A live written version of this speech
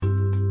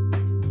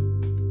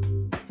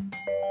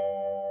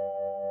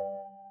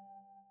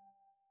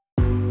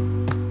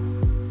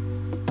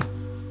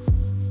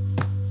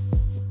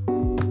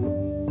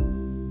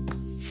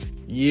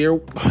Yeah.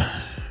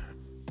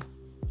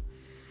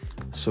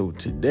 So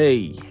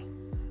today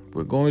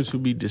we're going to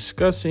be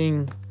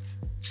discussing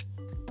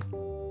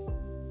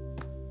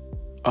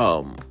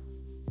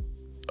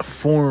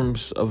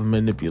forms of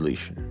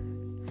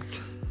manipulation.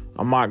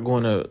 I'm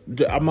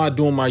not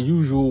doing my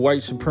usual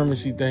white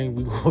supremacy thing.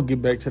 We're going to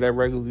get back to that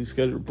regularly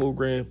scheduled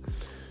program.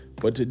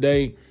 But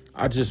today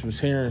I just was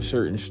hearing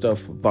certain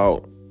stuff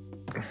about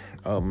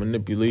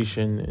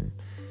manipulation, and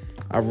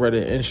I've read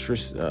an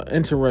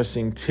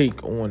interesting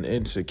take on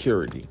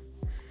insecurity.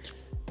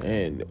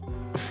 And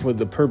for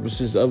the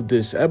purposes of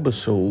this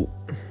episode,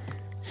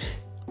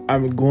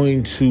 I'm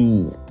going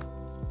to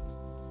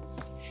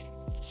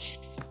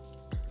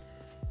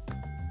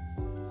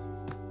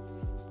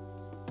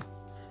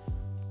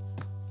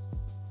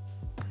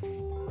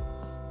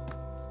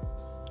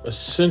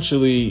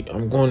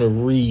I'm going to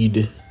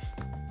read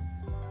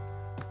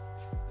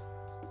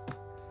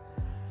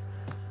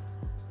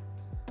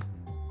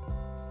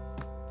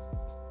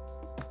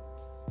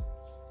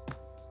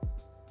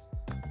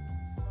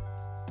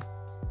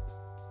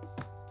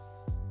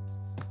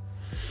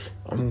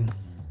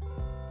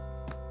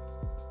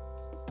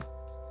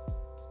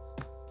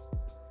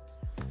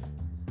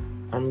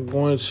I'm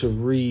going to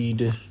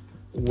read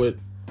what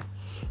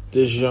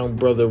this young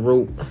brother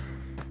wrote.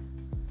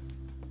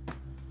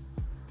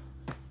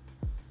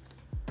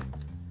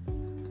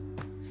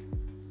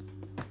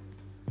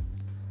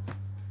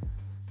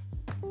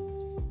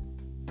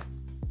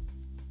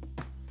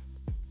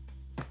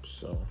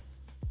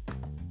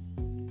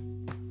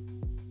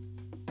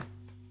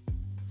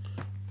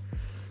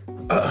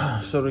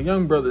 So the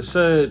young brother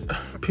said,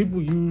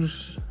 people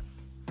use,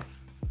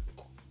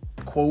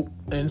 quote,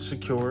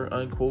 insecure,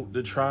 unquote,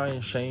 to try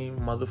and shame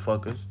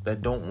motherfuckers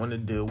that don't want to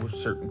deal with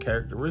certain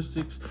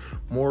characteristics,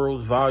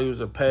 morals,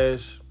 values, or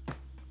past,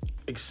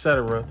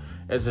 etc.,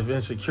 as if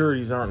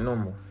insecurities aren't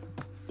normal.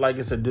 Like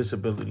it's a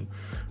disability.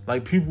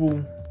 Like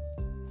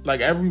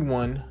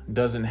everyone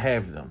doesn't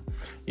have them.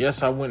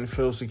 Yes, I wouldn't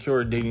feel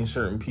secure dating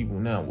certain people.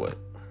 Now what?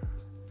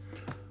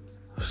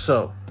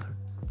 So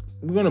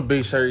we're going to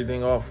base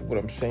everything off of what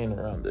I'm saying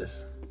around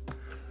this.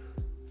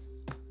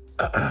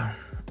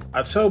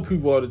 I tell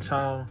people all the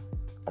time,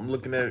 I'm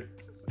looking at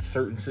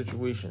certain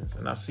situations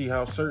and I see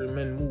how certain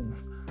men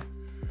move.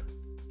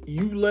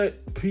 You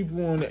let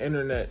people on the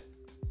internet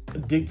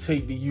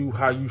dictate to you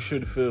how you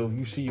should feel if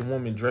you see a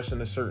woman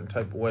dressing a certain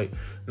type of way.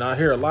 Now I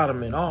hear a lot of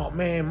men, oh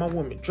man, my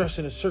woman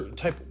dressing a certain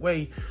type of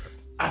way,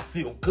 I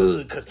feel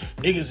good because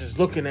niggas is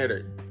looking at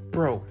her.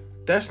 Bro,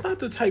 that's not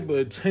the type of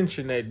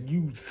attention that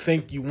you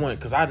think you want.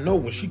 Because I know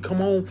when she come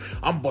home,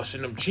 I'm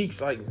busting them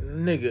cheeks like,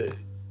 nigga.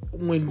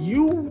 When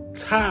you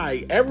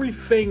tie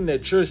everything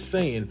that you're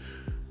saying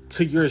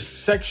to your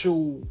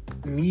sexual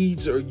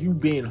needs or you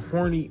being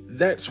horny,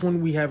 that's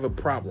when we have a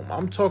problem.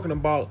 I'm talking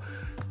about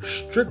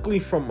strictly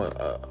from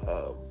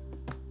a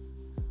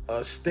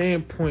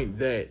standpoint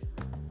that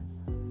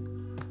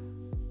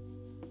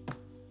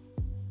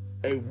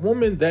a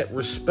woman that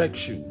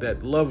respects you,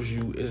 that loves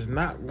you, is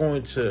not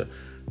going to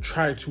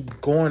try to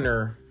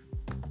garner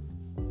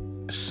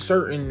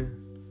certain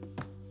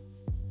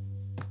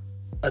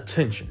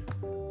attention.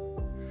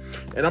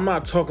 And I'm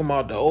not talking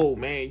about the, oh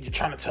man, you're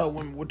trying to tell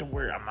women what to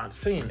wear. I'm not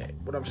saying that.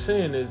 What I'm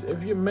saying is,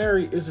 if you're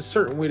married, it's a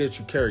certain way that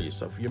you carry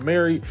yourself. If you're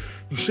married,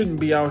 you shouldn't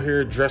be out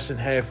here dressing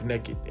half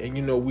naked.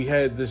 And we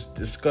had this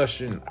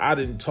discussion. I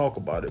didn't talk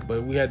about it,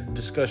 but we had the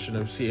discussion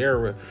of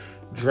Sierra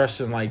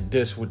dressing like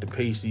this with the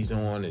pasties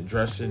on and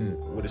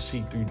dressing with a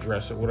see-through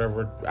dress or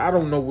whatever. I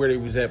don't know where they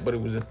was at, but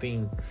it was a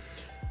theme.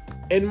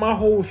 And my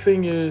whole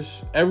thing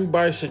is,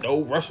 everybody said,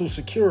 oh, Russell's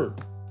secure.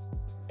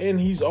 And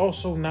he's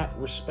also not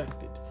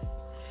respected.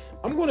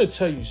 I'm going to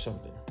tell you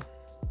something.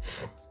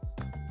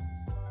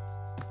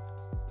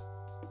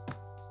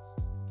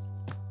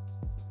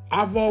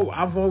 I've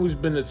always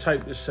been the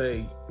type to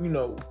say,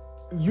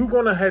 you're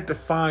going to have to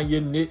find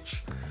your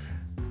niche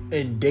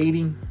in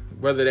dating,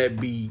 whether that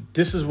be,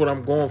 this is what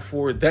I'm going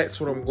for, that's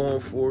what I'm going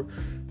for.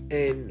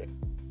 And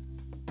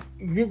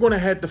you're going to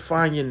have to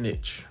find your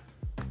niche.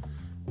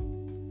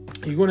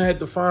 You're going to have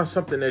to find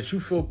something that you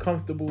feel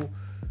comfortable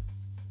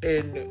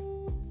in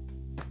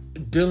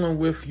dealing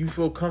with, you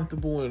feel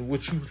comfortable in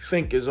what you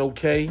think is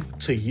okay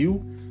to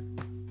you.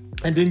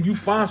 And then you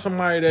find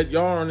somebody that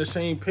y'all are on the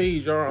same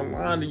page, y'all are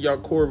aligned in y'all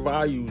core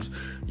values,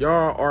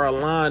 y'all are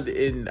aligned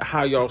in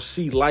how y'all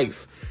see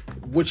life,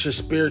 what your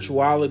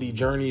spirituality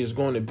journey is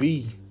going to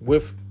be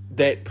with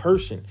that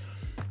person.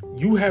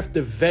 You have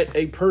to vet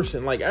a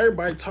person. Like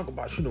everybody talk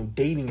about,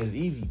 dating is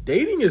easy.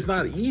 Dating is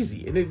not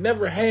easy, and it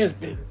never has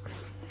been.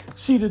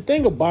 See, the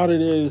thing about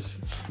it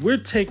is, we're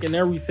taking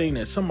everything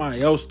that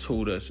somebody else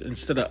told us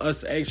instead of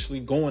us actually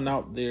going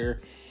out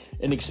there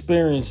and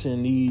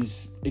experiencing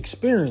these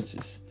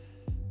experiences.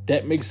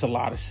 That makes a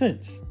lot of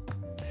sense.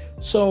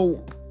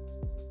 So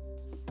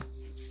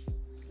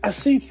I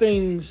see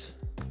things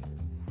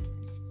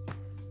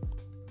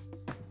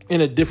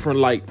in a different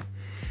light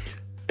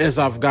as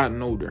I've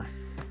gotten older.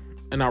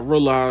 And I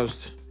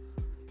realized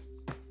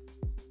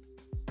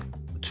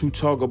to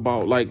talk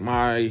about like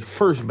my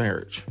first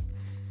marriage.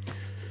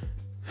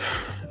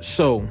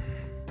 So,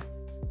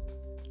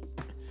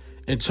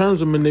 in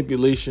terms of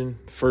manipulation,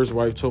 first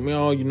wife told me,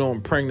 oh,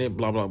 I'm pregnant,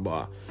 blah, blah,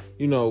 blah.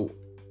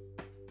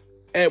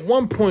 At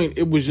one point,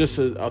 it was just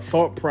a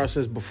thought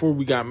process before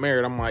we got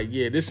married. I'm like,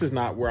 yeah, this is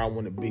not where I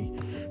want to be,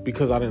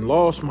 because I done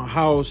lost my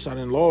house, I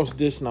done lost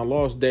this, and I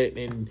lost that.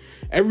 And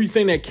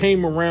everything that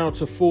came around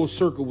to full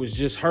circle was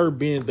just her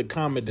being the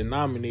common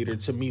denominator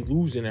to me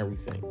losing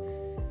everything.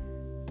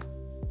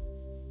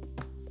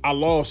 I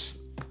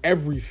lost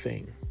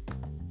everything.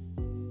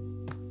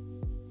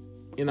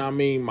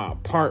 My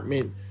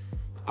apartment,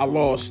 I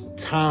lost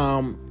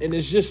time. And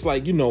it's just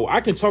like,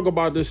 I can talk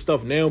about this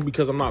stuff now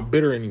because I'm not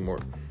bitter anymore.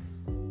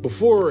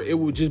 Before, it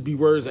would just be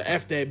words of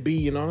F that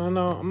B, no,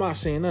 I'm not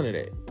saying none of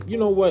that. You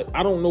know what?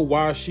 I don't know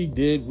why she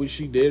did what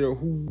she did or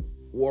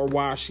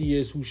why she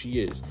is who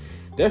she is.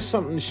 That's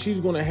something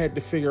she's going to have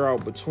to figure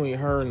out between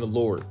her and the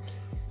Lord.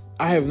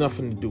 I have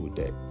nothing to do with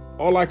that.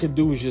 All I can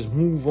do is just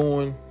move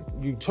on.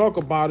 You talk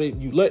about it.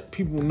 You let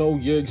people know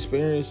your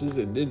experiences,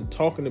 and then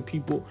talking to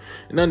people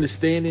and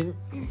understanding,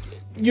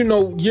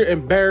 your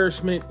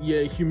embarrassment,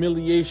 your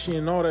humiliation,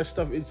 and all that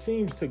stuff, it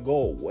seems to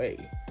go away.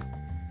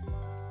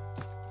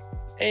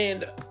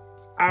 And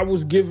I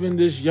was giving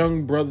this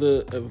young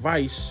brother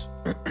advice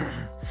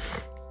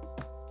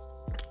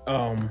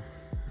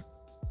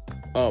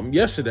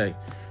yesterday.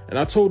 And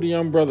I told the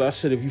young brother, I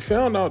said, if you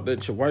found out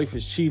that your wife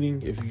is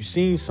cheating, if you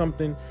seen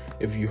something,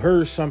 if you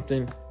heard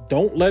something,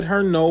 don't let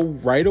her know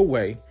right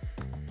away.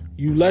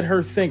 You let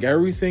her think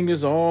everything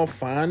is all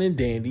fine and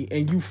dandy,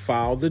 and you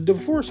file the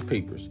divorce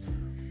papers.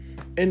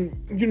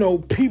 And,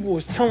 people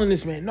was telling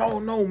this man,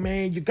 no,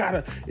 man,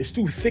 it's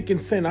too thick and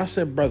thin. I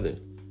said, brother,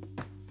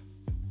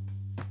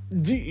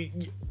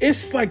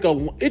 it's like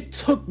it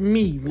took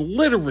me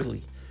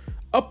literally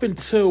up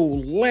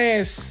until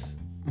last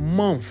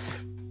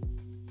month,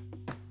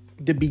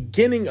 the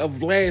beginning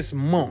of last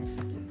month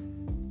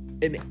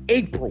in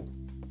April,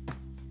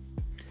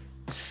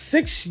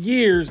 6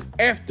 years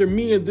after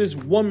me and this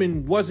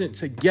woman wasn't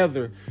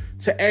together,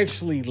 to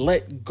actually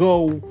let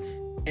go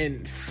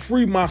and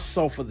free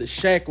myself of the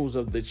shackles,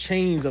 of the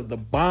chains, of the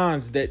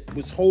bonds that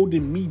was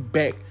holding me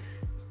back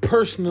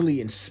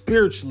personally and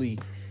spiritually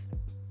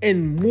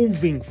and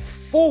moving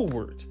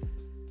forward.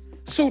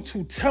 So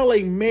to tell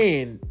a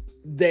man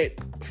that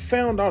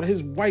found out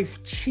his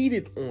wife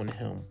cheated on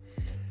him,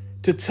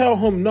 to tell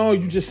him, no,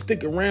 you just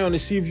stick around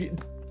and see if you...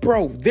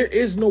 Bro, there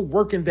is no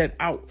working that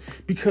out,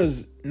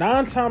 because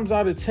 9 times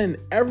out of 10,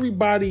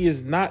 everybody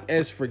is not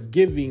as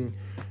forgiving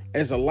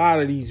as a lot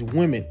of these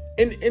women.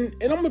 And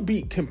I'm going to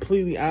be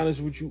completely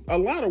honest with you. A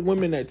lot of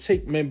women that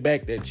take men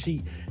back that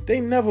cheat, they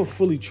never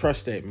fully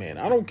trust that man.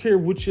 I don't care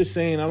what you're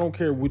saying. I don't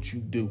care what you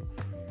do.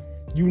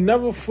 You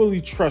never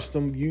fully trust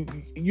him.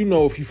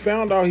 If you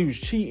found out he was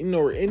cheating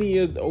or any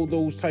of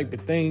those type of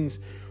things,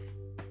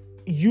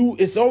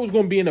 it's always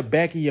going to be in the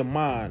back of your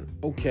mind.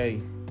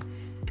 Okay,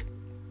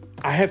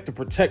 I have to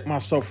protect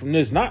myself from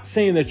this. Not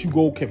saying that you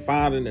go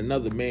confide in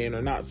another man,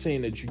 or not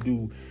saying that you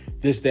do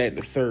this, that, and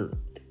the third.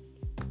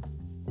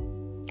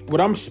 What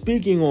I'm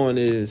speaking on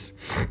is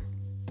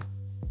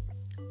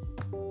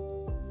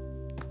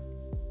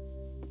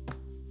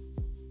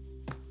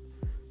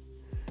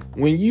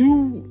when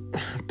you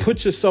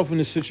put yourself in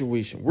a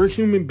situation, we're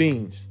human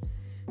beings.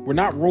 We're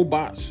not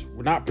robots.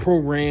 We're not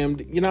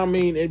programmed. You know what I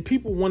mean? And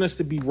people want us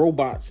to be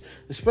robots,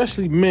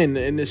 especially men.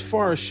 And as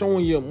far as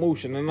showing your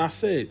emotion, and I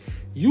said,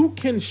 you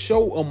can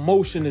show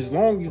emotion as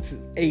long as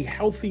it's a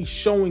healthy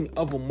showing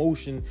of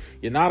emotion.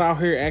 You're not out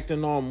here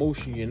acting on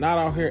emotion. You're not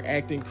out here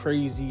acting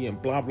crazy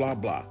and blah, blah,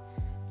 blah.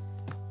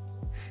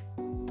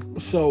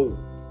 So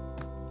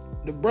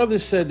the brother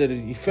said that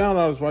he found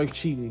out his wife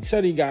cheating. He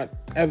said he got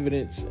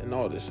evidence and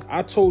all this.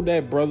 I told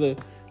that brother,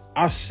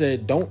 I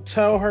said, don't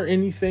tell her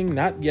anything,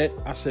 not yet.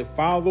 I said,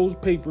 file those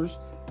papers.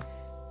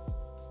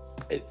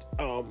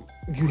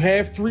 You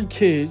have 3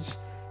 kids.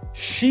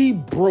 She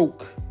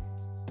broke.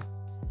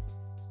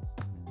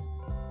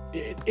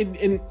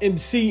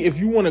 And see, if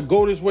you want to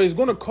go this way, it's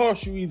going to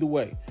cost you either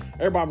way.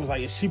 Everybody was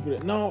like, it's cheaper.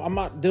 No, I'm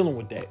not dealing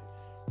with that.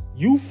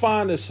 You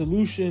find a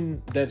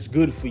solution that's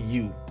good for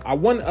you. I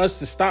want us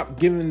to stop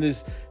giving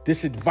this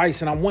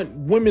advice, and I want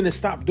women to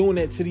stop doing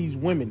that to these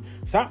women.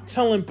 Stop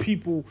telling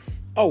people,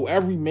 oh,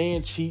 every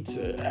man cheats,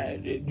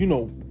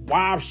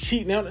 wives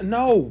cheat now.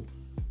 No,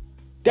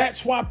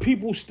 that's why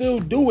people still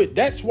do it.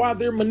 That's why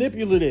they're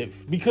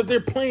manipulative, because they're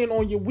playing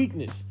on your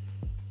weakness.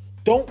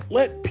 Don't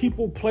let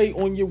people play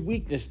on your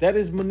weakness. That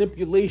is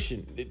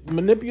manipulation.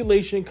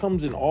 Manipulation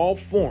comes in all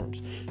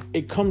forms.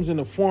 It comes in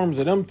the forms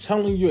of them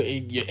telling you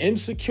you're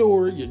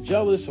insecure, you're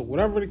jealous, or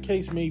whatever the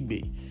case may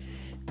be.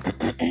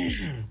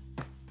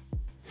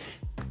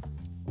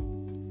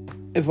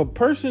 If a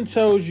person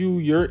tells you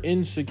you're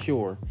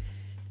insecure,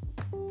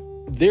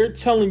 they're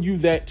telling you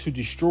that to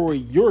destroy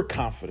your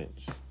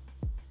confidence.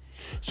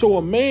 So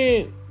a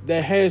man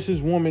that has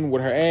his woman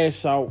with her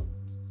ass out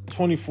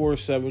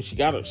 24/7, she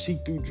got a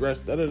see-through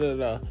dress,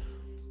 a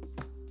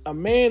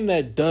man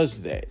that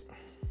does that,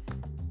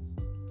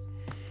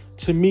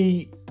 to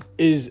me,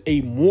 is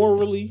a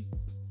morally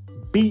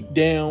beat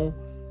down,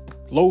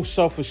 low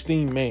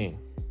self-esteem man.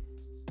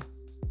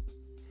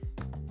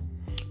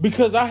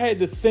 Because I had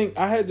to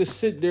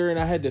sit there and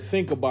I had to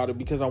think about it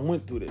because I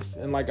went through this.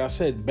 And like I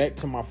said, back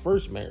to my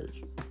first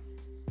marriage.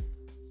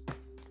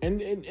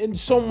 And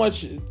so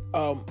much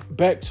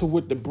back to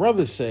what the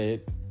brother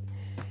said.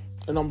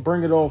 And I'm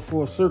bringing it all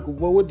full circle.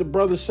 Well, what the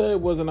brother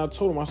said was, and I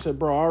told him, I said,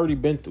 bro, I already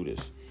been through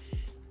this.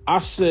 I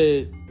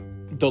said,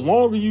 the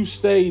longer you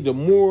stay, the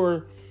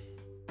more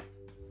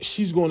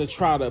she's going to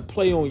try to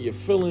play on your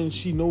feelings.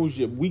 She knows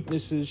your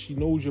weaknesses. She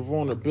knows your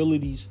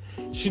vulnerabilities.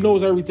 She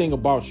knows everything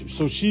about you.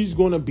 So she's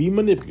going to be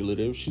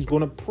manipulative. She's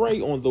going to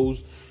prey on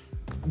those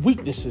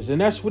weaknesses. And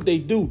that's what they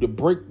do to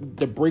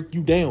break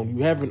you down.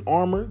 You have an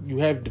armor, you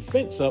have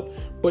defense up,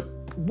 but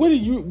what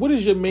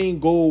is your main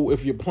goal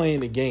if you're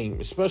playing a game?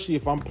 Especially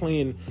if I'm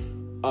playing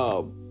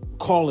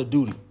Call of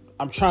Duty.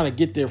 I'm trying to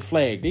get their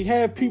flag. They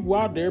have people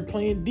out there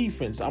playing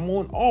defense. I'm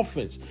on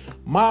offense.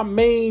 My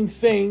main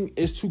thing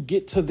is to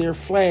get to their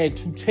flag,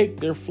 to take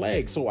their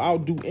flag. So I'll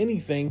do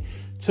anything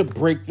to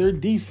break their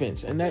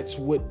defense. And that's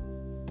what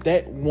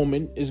that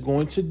woman is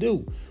going to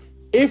do.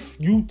 If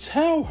you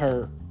tell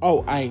her,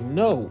 oh, I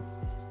know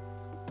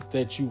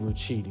that you were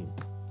cheating,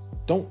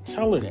 don't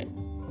tell her that.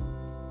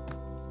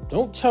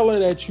 Don't tell her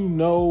that you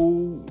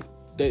know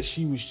that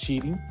she was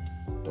cheating.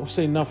 Don't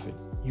say nothing.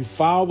 You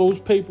file those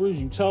papers.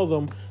 You tell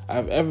them, I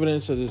have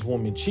evidence of this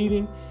woman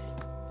cheating.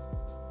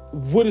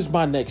 What is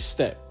my next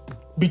step?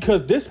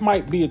 Because this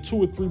might be a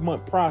 2 or 3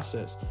 month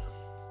process.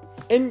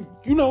 And,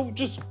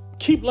 just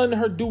keep letting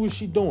her do what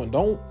she's doing.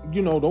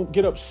 Don't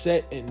get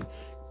upset.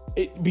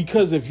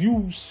 Because if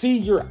you see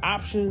your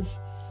options,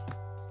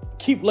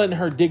 keep letting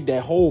her dig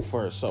that hole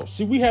for herself.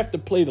 See, we have to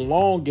play the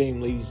long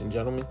game, ladies and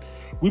gentlemen.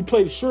 We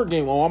play the short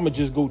game. Oh, I'm going to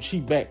just go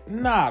cheat back.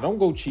 Nah, don't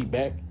go cheat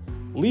back.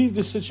 Leave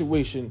the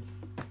situation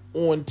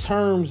on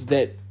terms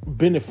that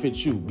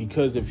benefit you.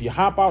 Because if you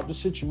hop out the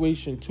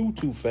situation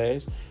too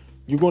fast,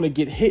 you're going to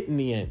get hit in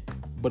the end.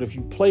 But if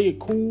you play it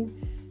cool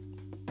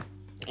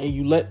and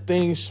you let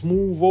things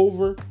smooth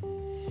over,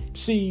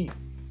 see,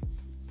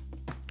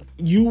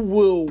 you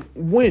will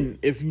win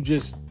if you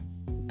just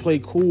play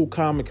cool,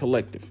 calm, and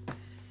collective.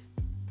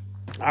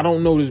 I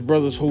don't know this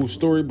brother's whole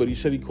story, but he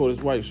said he caught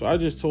his wife. So I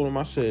just told him,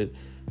 I said,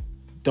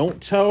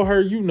 don't tell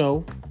her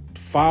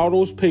file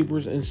those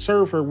papers and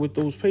serve her with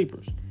those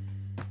papers.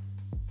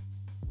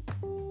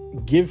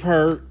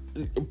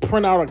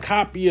 Print out a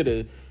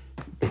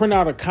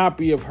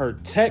copy of her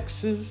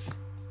texts.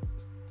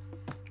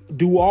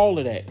 Do all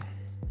of that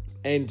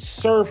and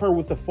serve her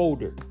with a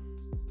folder.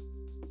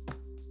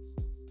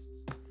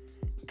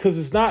 Because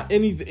it's not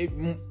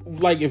anything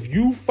like if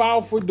you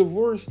file for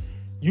divorce,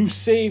 you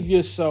save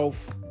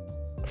yourself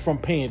from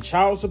paying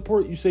child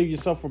support. You save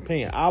yourself from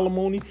paying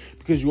alimony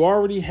because you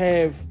already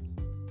have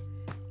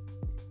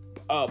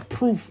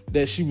proof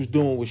that she was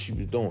doing what she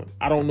was doing.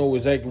 I don't know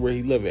exactly where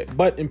he lived at,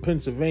 but in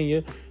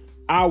Pennsylvania,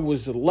 I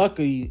was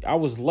lucky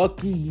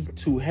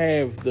to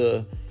have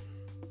the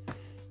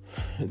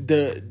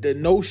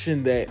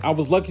notion that I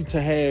was lucky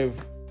to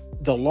have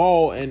the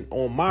law and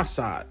on my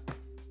side,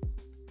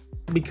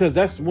 because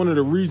that's one of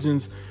the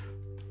reasons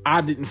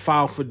I didn't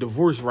file for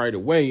divorce right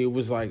away. It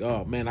was like,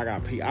 oh man, I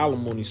gotta pay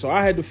alimony. So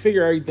I had to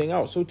figure everything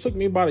out. So it took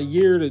me about a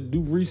year to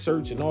do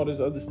research and all this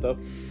other stuff.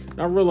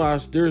 And I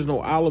realized there's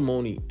no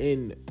alimony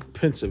in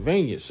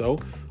Pennsylvania. So,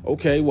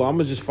 okay, well, I'm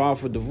gonna just file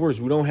for divorce.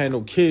 We don't have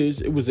no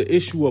kids. It was an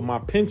issue of my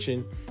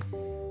pension.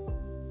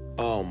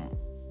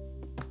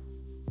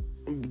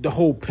 The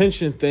whole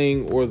pension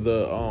thing,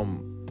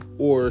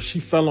 or she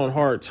fell on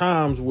hard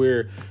times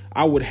where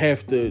I would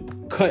have to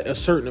cut a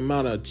certain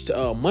amount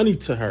of money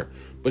to her.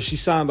 But she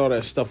signed all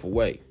that stuff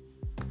away.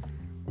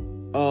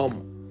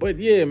 But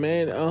yeah,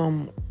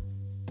 man.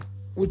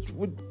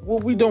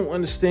 What we don't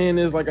understand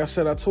is, like I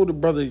said, I told the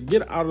brother,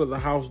 get out of the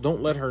house.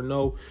 Don't let her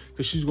know,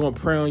 because she's going to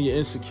prey on your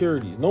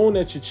insecurities. Knowing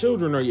that your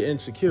children are your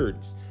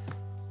insecurities.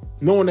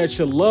 Knowing that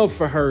your love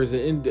for her is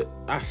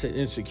I said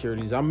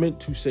insecurities. I meant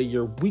to say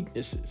your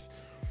weaknesses.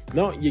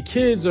 No, your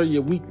kids are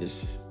your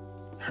weaknesses.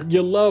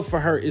 Your love for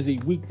her is a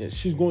weakness.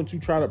 She's going to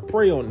try to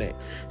prey on that.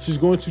 She's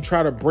going to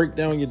try to break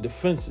down your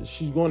defenses.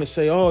 She's going to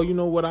say, oh, you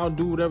know what? I'll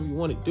do whatever you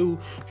want to do.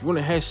 If you want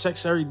to have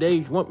sex every day,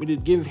 if you want me to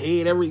give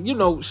head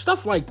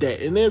stuff like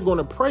that. And they're going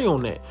to prey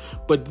on that.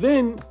 But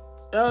then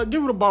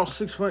give it about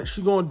 6 months.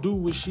 She's going to do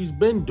what she's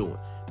been doing,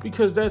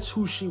 because that's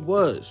who she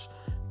was.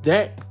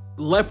 That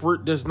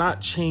leopard does not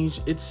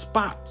change its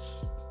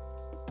spots.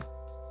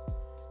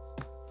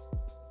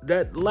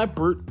 That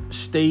leopard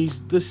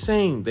stays the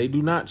same. They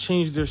do not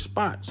change their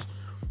spots.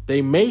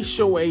 They may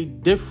show a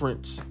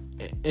difference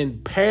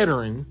in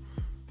pattern,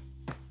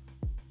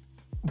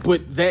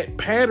 but that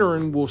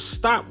pattern will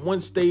stop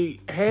once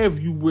they have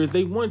you where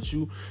they want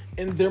you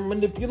in their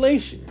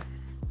manipulation.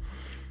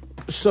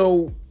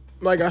 So,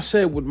 like I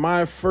said, with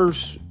my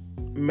first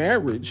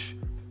marriage,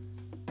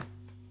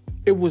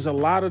 it was a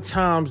lot of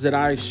times that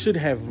I should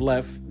have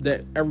left,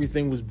 that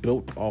everything was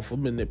built off of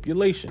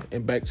manipulation.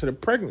 And back to the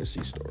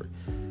pregnancy story.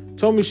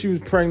 Told me she was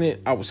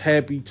pregnant. I was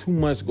happy. 2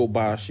 months go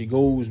by. She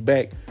goes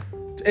back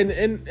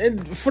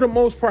And for the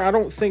most part, I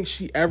don't think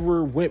she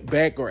ever went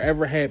back or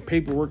ever had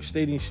paperwork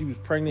stating she was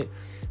pregnant.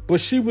 But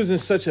she was in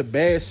such a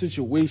bad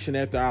situation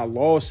after I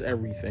lost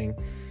everything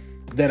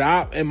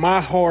that in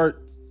my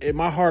heart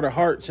of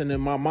hearts and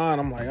in my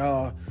mind, I'm like,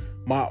 oh,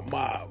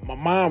 my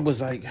mom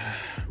was like,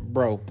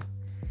 bro,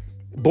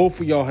 both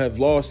of y'all have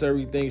lost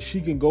everything.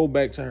 She can go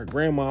back to her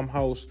grandmom's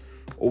house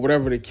or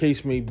whatever the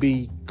case may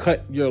be,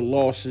 cut your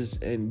losses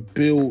and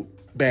build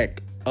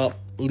back up.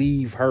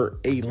 Leave her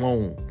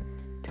alone.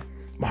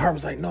 My heart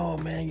was like, no,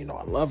 man,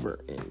 I love her.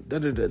 And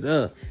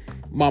da-da-da-da.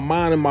 My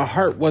mind and my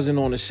heart wasn't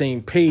on the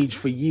same page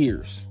for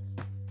years.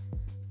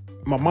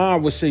 My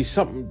mind would say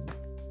something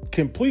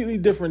completely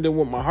different than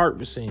what my heart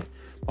was saying.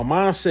 My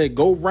mind said,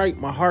 go right.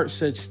 My heart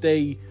said,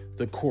 stay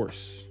the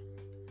course.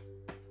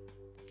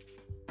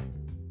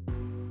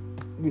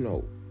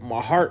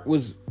 My heart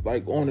was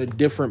like on a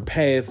different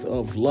path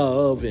of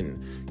love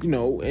and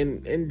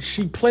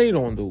she played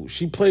on those.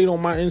 She played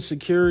on my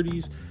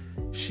insecurities.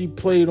 She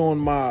played on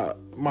my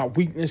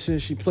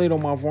weaknesses. She played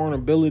on my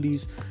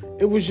vulnerabilities.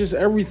 It was just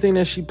everything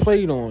that she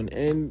played on.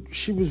 And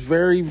she was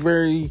very,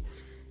 very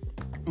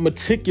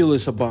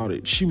meticulous about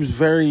it. She was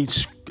very,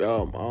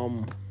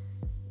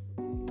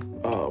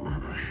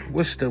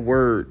 what's the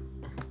word?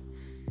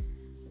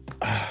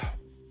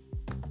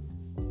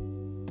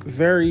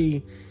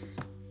 Very,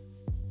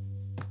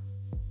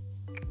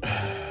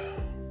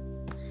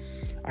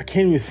 I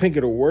can't even think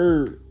of the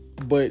word,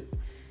 but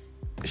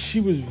she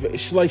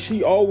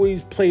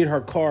always played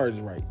her cards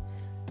right.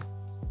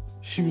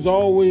 She was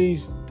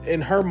always,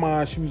 in her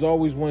mind, she was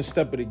always one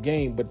step of the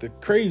game. But the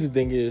crazy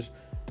thing is,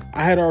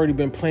 I had already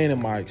been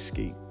planning my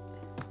escape.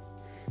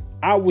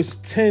 I was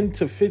 10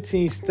 to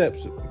 15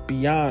 steps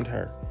beyond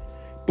her.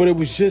 But it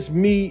was just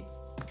me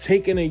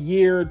taking a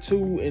year or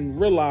two and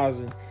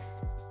realizing,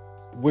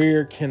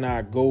 where can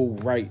I go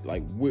right?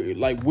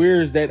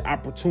 Where's that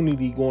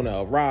opportunity going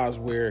to arise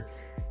where,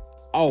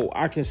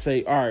 I can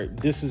say, all right,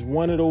 this is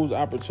one of those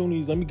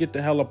opportunities. Let me get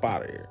the hell up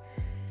out of here.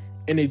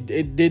 And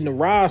it didn't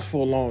arise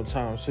for a long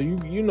time. So you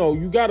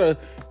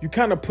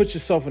kind of put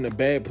yourself in a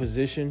bad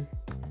position.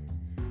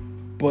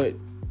 But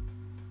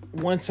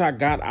once I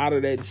got out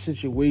of that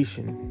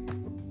situation,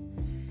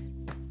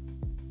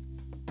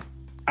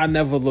 I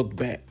never looked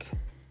back.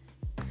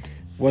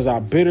 Was I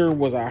bitter?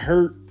 Was I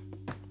hurt?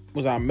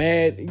 Was I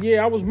mad?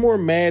 Yeah, I was more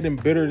mad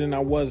and bitter than I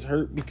was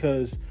hurt,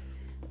 because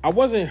I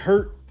wasn't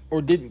hurt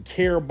or didn't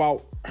care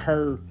about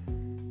her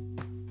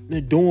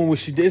doing what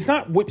she did. It's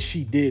not what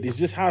she did. It's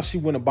just how she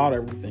went about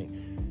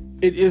everything.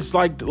 It is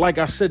like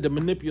I said, the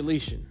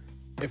manipulation.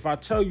 If I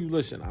tell you,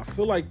 listen, I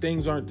feel like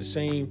things aren't the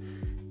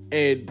same,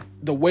 and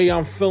the way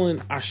I'm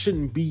feeling, I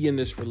shouldn't be in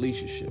this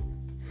relationship,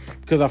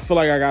 because I feel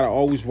like I gotta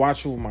always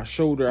watch over my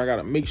shoulder. I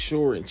gotta make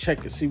sure and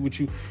check and see what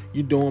you're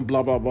doing,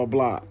 blah, blah, blah,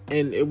 blah.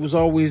 And it was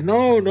always,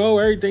 no,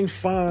 everything's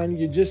fine.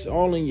 You're just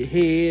all in your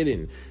head,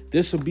 and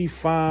this will be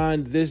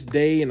fine this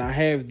day, and I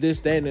have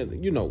this, that,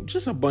 and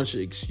just a bunch of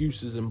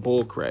excuses and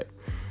bull crap.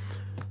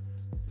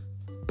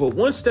 But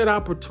once that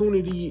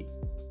opportunity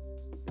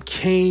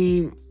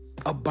came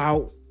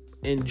about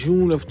in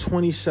June of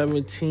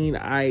 2017,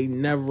 I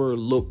never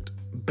looked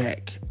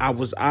back. I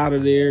was out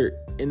of there,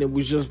 and it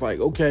was just like,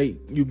 okay,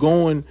 you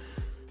going,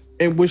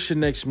 and what's your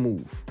next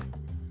move?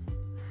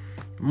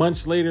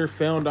 Months later,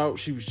 found out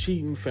she was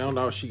cheating, found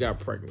out she got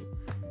pregnant.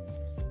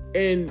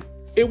 And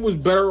it was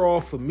better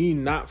off for me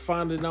not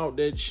finding out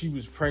that she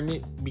was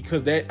pregnant,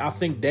 because I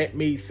think that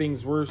made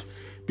things worse,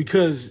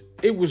 because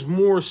it was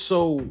more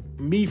so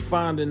me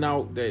finding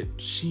out that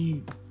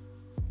she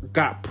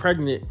got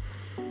pregnant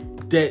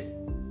that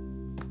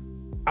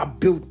I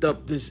built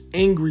up this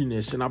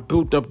angriness, and I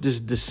built up this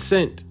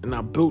dissent, and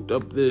I built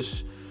up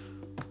this,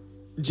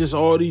 just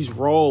all these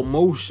raw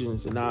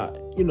emotions. And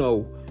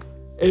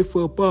and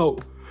for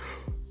about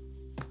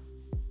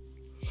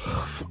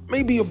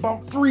maybe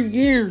about 3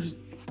 years,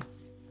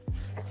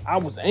 I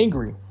was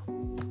angry.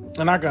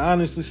 And I can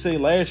honestly say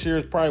last year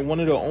is probably one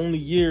of the only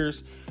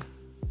years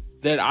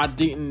that I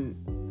didn't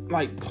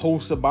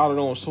post about it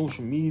on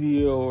social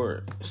media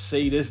or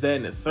say this, that,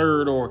 and the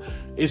third, or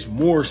it's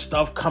more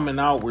stuff coming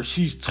out where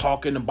she's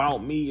talking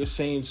about me or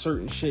saying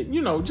certain shit,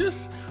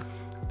 just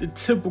the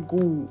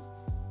typical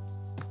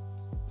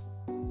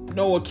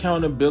no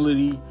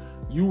accountability.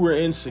 You were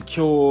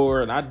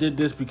insecure and I did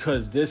this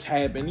because this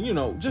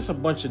happened, just a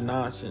bunch of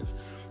nonsense.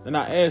 And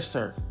I asked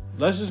her,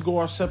 let's just go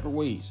our separate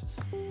ways.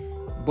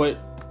 But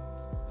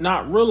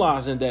not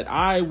realizing that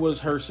I was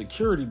her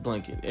security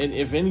blanket. And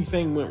if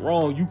anything went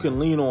wrong, you can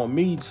lean on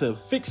me to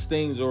fix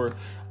things, or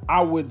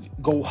I would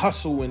go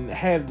hustle and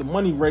have the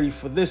money ready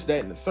for this,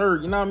 that, and the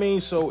third. You know what I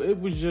mean? So it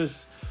was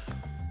just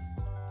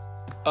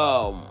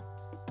a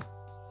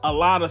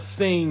lot of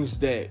things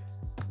that,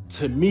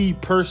 to me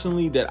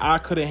personally, that I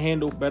could have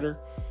handled better.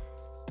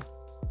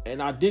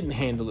 And I didn't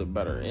handle it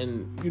better.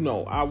 And,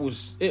 I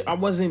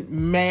wasn't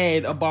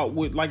mad about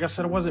what, like I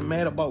said, I wasn't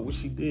mad about what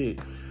she did.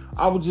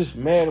 I was just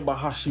mad about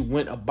how she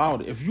went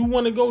about it. If you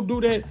want to go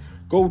do that,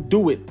 go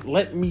do it.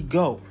 Let me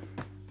go.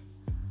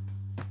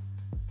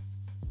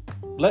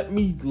 Let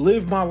me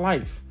live my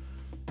life.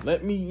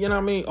 Let me, you know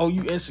what I mean? Oh,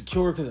 you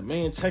insecure because a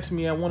man texts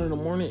me at 1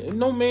 a.m.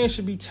 No man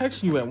should be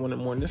texting you at 1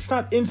 a.m. That's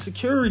not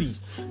insecurity.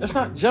 That's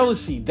not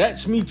jealousy.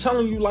 That's me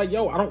telling you like,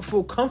 yo, I don't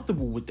feel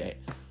comfortable with that.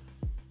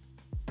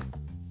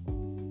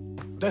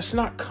 That's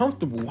not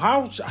comfortable.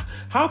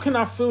 How can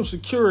I feel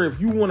secure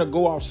if you want to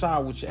go outside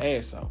with your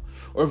ass out?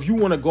 Or if you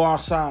want to go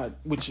outside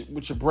with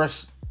your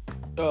breasts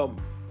out?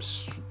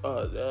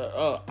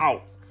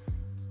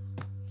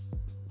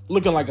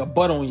 Looking like a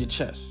butt on your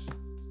chest.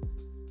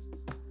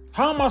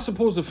 How am I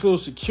supposed to feel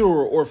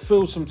secure or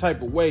feel some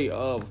type of way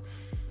of,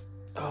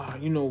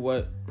 you know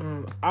what?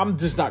 I'm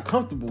just not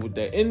comfortable with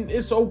that. And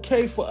it's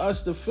okay for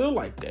us to feel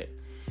like that.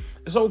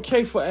 It's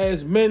okay for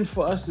as men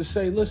for us to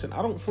say, listen,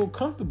 I don't feel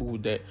comfortable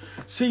with that.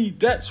 See,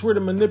 that's where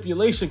the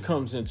manipulation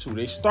comes into.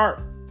 They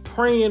start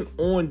preying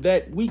on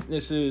that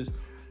weakness is,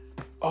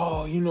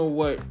 oh, you know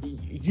what?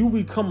 You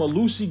become a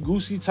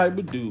loosey-goosey type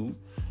of dude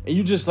and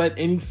you just let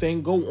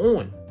anything go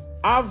on.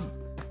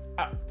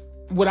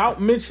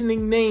 Without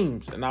mentioning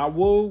names, and I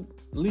will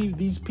leave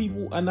these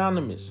people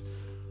anonymous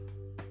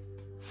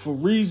for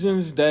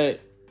reasons that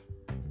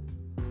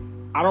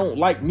I don't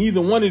like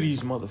neither one of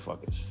these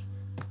motherfuckers.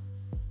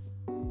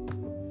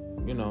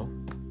 You know,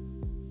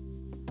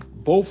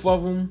 both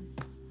of them,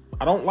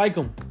 I don't like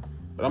them,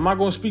 but I'm not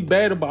going to speak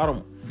bad about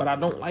them, but I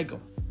don't like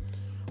them.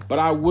 But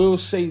I will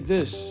say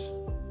this,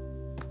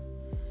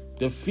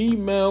 the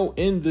female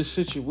in the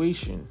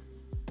situation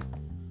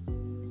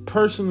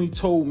personally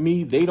told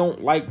me they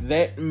don't like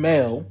that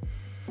male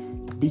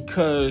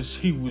because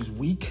he was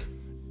weak.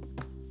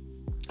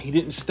 He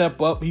didn't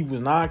step up. He was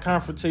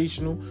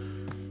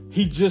non-confrontational.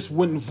 He just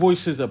wouldn't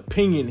voice his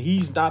opinion.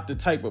 He's not the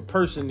type of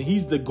person.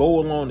 He's the go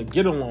along to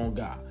get along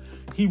guy.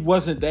 He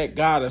wasn't that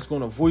guy that's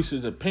going to voice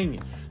his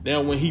opinion.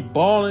 Now, when he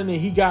balling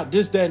and he got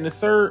this, that, and the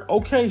third,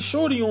 okay,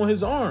 shorty on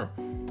his arm.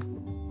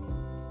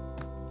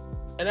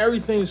 And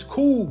everything's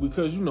cool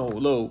because, you know,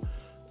 a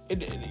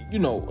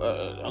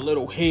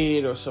little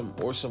head or some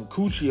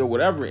coochie or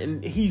whatever,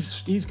 and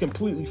he's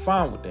completely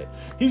fine with that.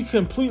 He's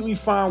completely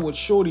fine with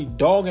shorty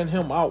dogging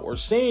him out or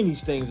saying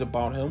these things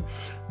about him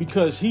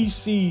because he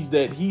sees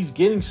that he's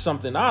getting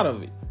something out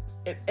of it.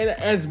 And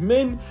as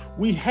men,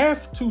 we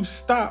have to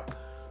stop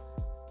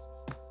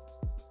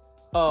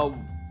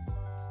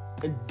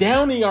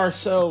downing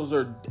ourselves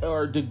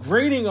or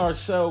degrading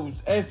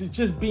ourselves as it's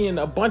just being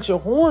a bunch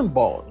of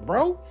hornballs,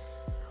 bro.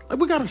 Like,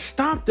 we gotta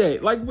stop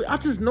that. Like, I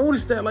just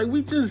noticed that. Like,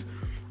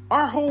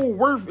 our whole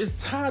worth is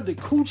tied to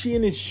coochie,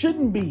 and it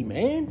shouldn't be,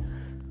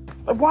 man.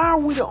 Like, why are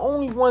we the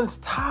only ones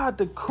tied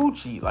to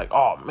coochie? Like,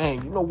 oh,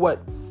 man, you know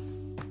what?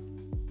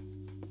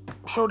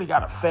 Shorty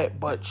got a fat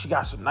butt. She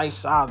got some nice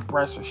sized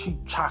breasts, or she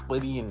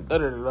chocolatey and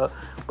da-da-da-da.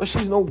 But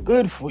she's no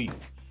good for you.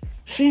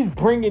 She's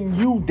bringing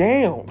you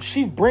down.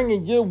 She's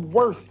bringing your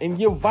worth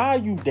and your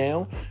value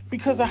down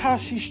because of how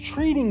she's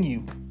treating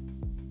you.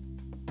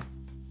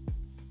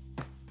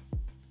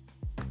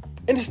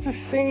 And it's the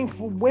same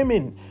for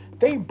women.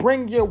 They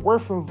bring your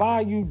worth and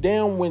value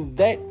down when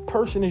that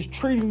person is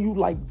treating you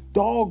like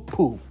dog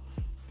poo.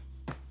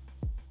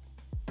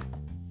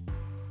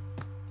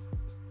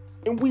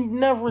 And we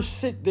never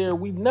sit there.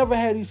 We never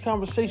had these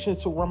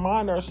conversations to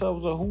remind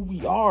ourselves of who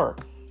we are.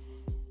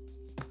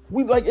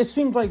 It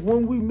seems like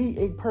when we meet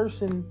a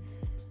person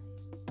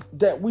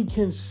that we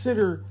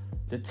consider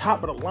the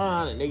top of the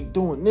line and they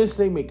doing this,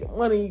 they making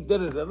money,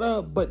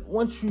 da-da-da-da. But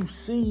once you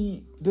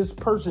see this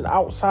person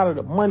outside of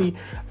the money,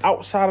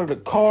 outside of the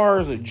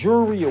cars or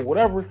jewelry or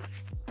whatever,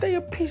 they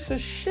a piece of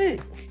shit.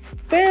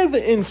 They're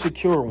the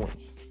insecure ones.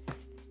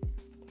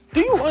 Do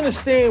you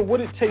understand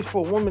what it takes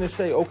for a woman to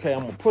say, okay,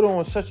 I'm going to put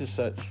on such and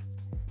such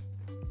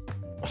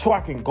so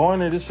I can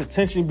garner this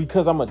attention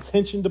because I'm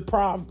attention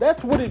deprived?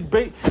 That's what it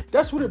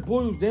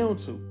boils down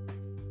to.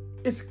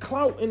 It's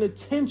clout and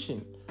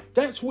attention.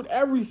 That's what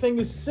everything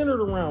is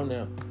centered around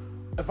now.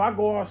 If I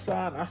go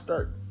outside and I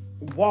start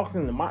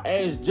walking and my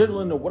ass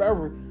jiggling or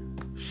whatever,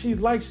 she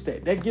likes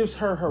that. That gives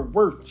her her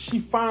worth. She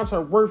finds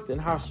her worth in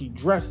how she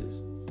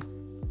dresses.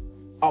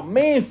 A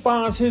man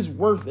finds his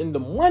worth in the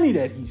money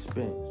that he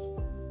spends.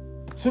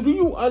 So do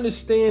you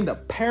understand the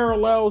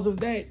parallels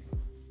of that?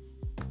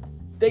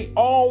 They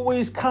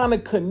always kind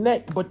of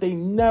connect, but they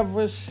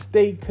never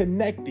stay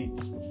connected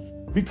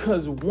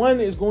because one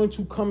is going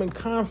to come in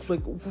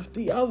conflict with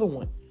the other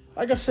one.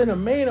 Like I said, a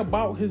man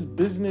about his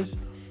business,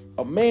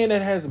 a man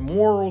that has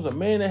morals, a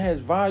man that has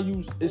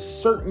values, is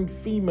certain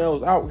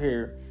females out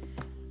here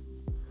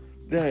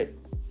that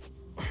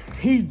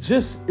he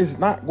just is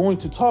not going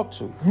to talk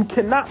to. You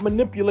cannot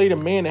manipulate a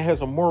man that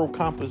has a moral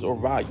compass or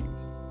values.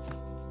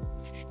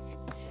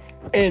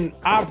 And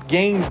I've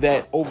gained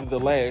that over the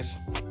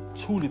last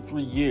 2 to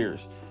 3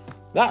 years.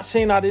 Not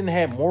saying I didn't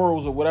have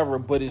morals or whatever,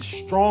 but it's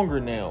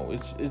stronger now.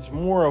 It's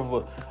more of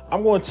a,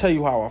 I'm going to tell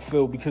you how I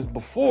feel, because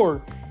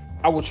before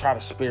I would try to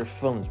spare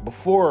feelings.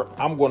 Before,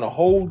 I'm going to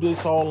hold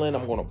this all in.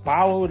 I'm going to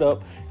bottle it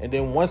up. And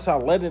then once I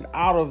let it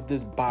out of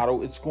this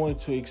bottle, it's going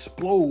to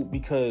explode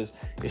because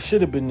it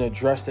should have been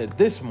addressed at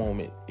this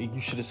moment.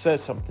 You should have said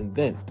something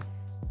then.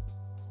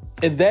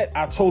 And that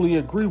I totally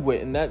agree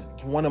with. And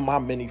that's one of my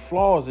many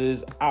flaws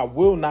is I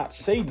will not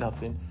say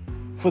nothing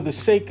for the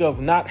sake of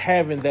not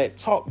having that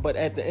talk. But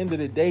at the end of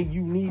the day,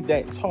 you need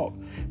that talk.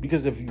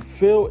 Because if you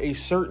feel a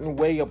certain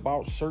way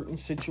about certain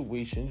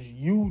situations,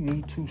 you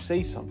need to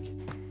say something.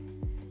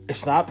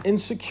 It's not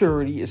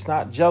insecurity. It's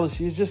not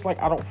jealousy. It's just like,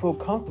 I don't feel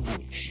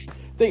comfortable.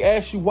 They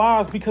ask you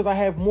why. It's because I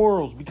have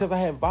morals, because I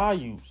have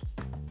values.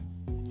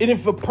 And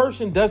if a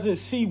person doesn't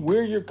see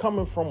where you're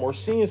coming from or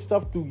seeing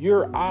stuff through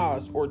your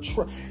eyes, or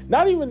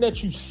not even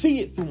that you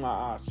see it through my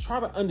eyes, try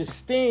to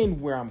understand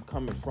where I'm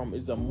coming from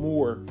is a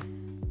more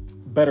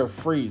better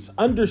phrase.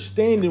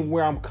 Understanding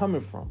where I'm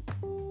coming from.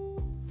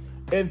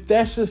 If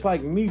that's just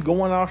like me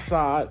going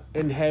outside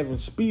and having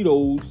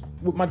Speedos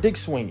with my dick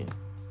swinging.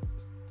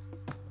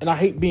 And I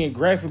hate being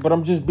graphic, but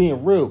I'm just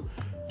being real.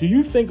 Do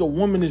you think a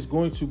woman is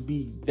going to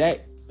be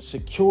that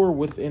secure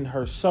within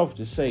herself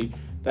to say,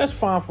 that's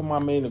fine for my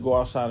man to go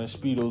outside in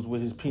Speedos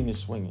with his penis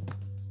swinging?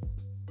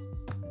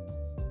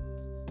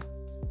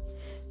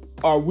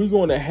 Are we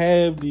going to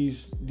have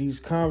these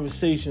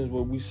conversations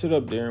where we sit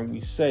up there and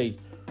we say,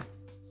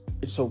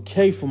 it's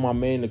okay for my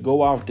man to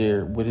go out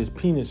there with his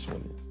penis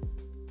swinging?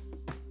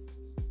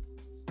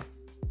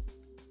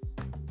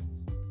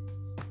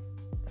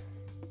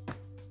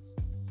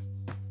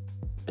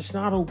 It's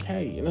not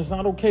okay. And it's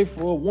not okay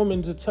for a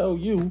woman to tell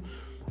you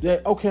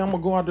that, okay, I'm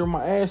going to go out there with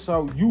my ass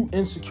out. You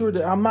insecure.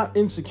 That I'm not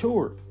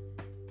insecure.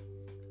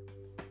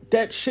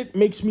 That shit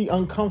makes me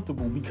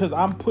uncomfortable because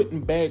I'm put in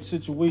bad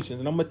situations.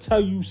 And I'm going to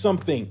tell you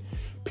something.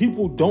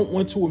 People don't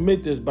want to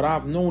admit this, but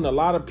I've known a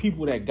lot of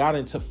people that got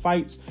into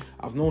fights.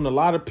 I've known a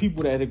lot of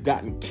people that have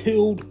gotten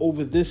killed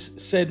over this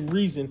said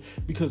reason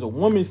because a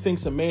woman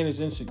thinks a man is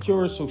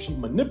insecure. So she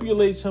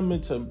manipulates him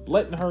into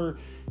letting her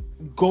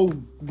go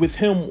with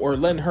him or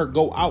letting her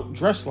go out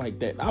dressed like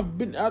that.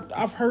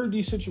 I've heard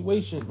these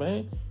situations,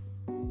 man.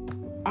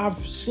 I've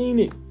seen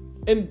it.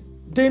 And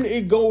then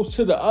it goes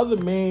to the other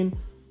man,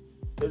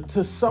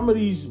 to some of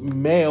these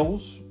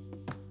males,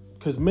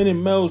 because men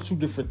and males, two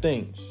different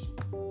things.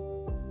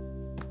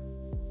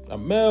 A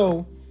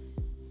male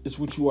is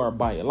what you are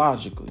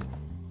biologically.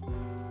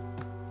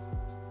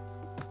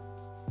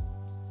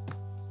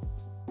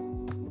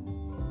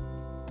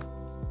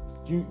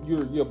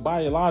 You're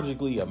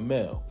biologically a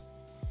male.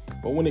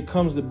 But when it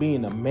comes to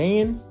being a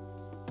man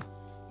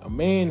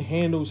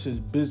handles his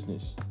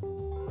business.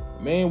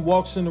 A man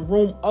walks in the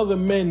room, other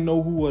men know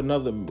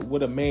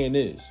what a man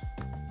is.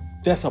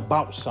 That's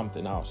about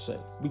something, I'll say.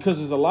 Because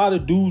there's a lot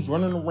of dudes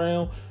running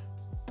around.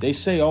 They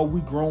say, oh,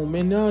 we grown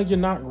men. No, you're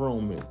not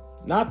grown men.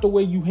 Not the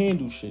way you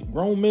handle shit.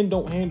 Grown men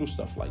don't handle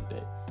stuff like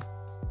that.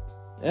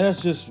 And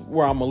that's just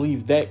where I'm going to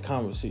leave that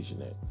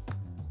conversation at.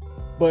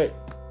 But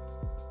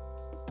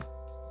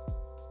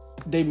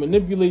they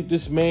manipulate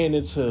this man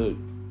into,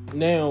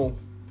 now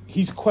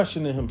he's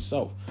questioning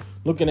himself,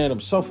 looking at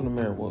himself in the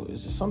mirror. Well,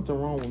 is there something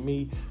wrong with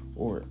me?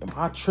 Or am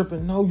I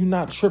tripping? No, you're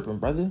not tripping,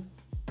 brother.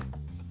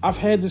 I've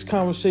had this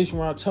conversation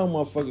where I tell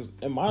motherfuckers,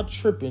 am I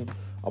tripping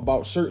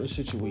about certain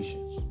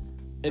situations?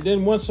 And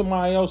then once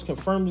somebody else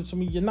confirms it to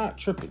me, you're not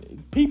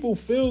tripping. People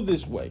feel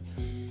this way.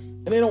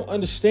 And they don't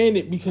understand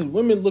it because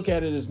women look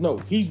at it as, no,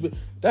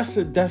 that's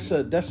a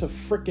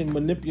freaking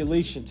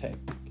manipulation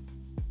tactic.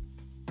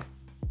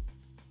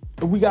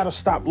 And we got to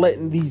stop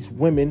letting these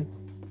women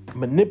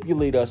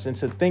manipulate us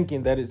into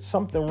thinking that it's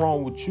something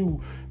wrong with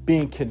you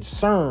being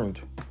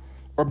concerned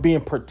or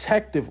being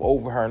protective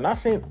over her. I'm not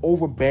saying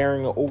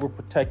overbearing or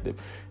overprotective.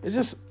 It's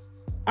just,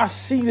 I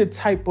see the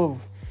type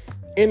of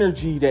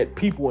energy that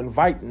people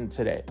invite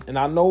into that. And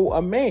I know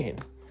a man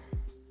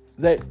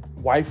that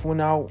wife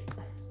went out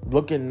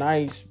looking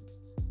nice,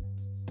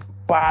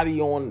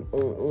 body on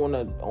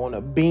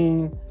a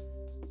beam.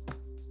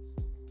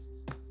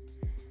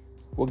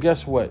 Well,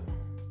 guess what?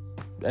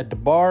 At the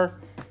bar,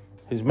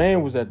 his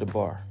man was at the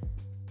bar.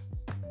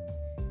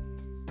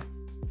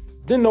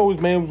 Didn't know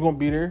his man was going to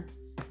be there.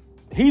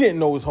 He didn't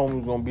know his homie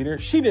was going to be there.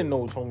 She didn't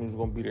know his homie was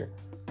going to be there.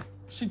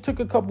 She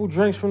took a couple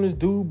drinks from this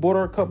dude, bought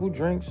her a couple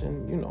drinks,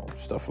 and,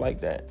 stuff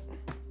like that.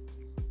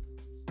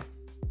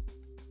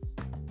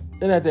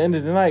 Then at the end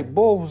of the night,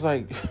 Bull was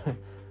like,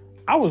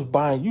 I was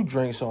buying you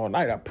drinks all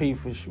night. I paid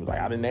for it. She was like,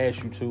 I didn't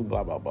ask you to,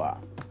 blah, blah, blah.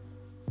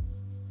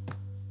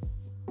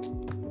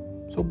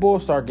 So Bull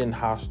started getting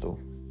hostile.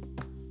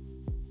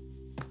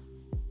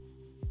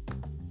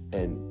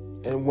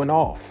 And went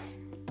off.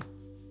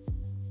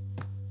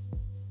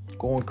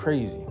 Going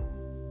crazy.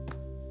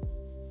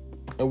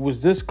 And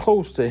was this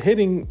close to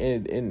hitting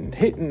and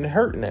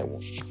hurting that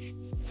one.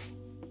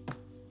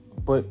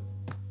 But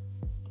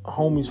a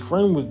homie's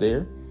friend was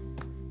there.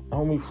 A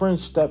homie friend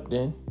stepped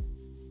in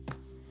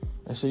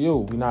and said, yo,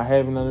 we not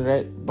having none of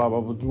that. Blah,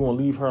 blah, blah. You want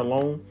to leave her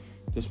alone?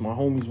 Just my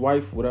homie's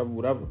wife,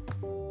 whatever.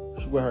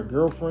 She with her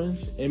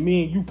girlfriends. And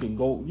me and you can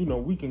go,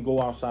 we can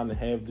go outside and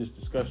have this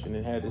discussion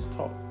and have this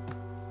talk.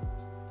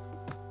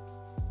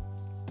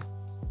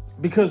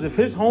 Because if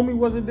his homie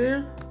wasn't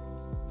there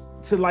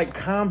to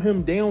calm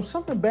him down,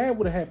 something bad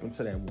would have happened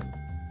to that woman.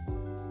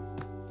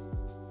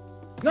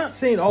 Not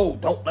saying, oh,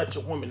 don't let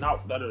your woman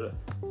out. Da, da, da.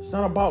 It's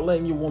not about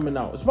letting your woman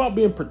out. It's about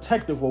being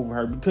protective over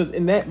her, because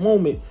in that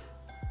moment,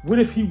 what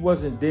if he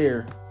wasn't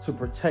there to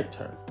protect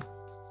her?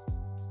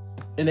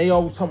 And they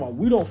always talk about,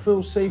 we don't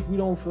feel safe.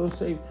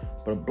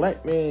 But a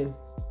black man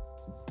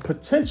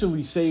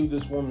potentially saved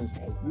this woman's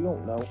life. We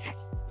don't know.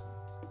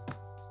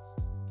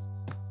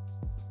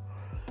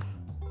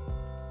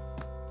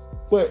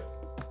 But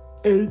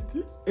in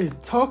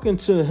talking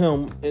to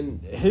him and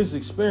his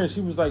experience,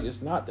 he was like,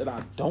 it's not that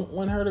I don't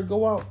want her to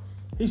go out.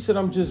 He said,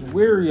 I'm just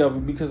wary of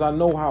it because I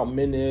know how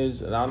men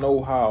is, and I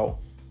know how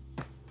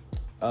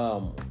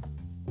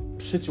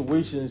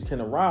situations can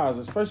arise,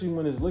 especially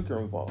when there's liquor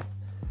involved,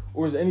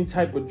 or is any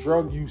type of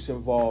drug use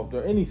involved,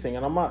 or anything.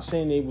 And I'm not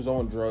saying they was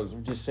on drugs.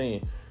 I'm just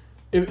saying,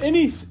 if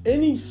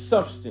any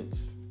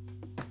substance,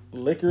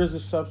 liquor is a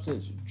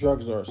substance,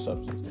 drugs are a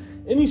substance.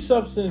 Any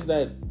substance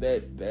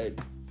that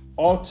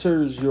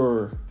alters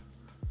your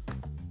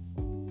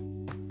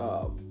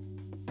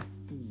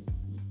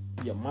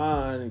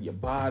mind and your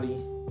body.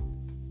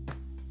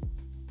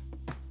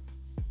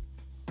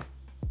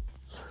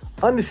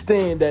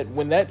 Understand that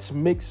when that's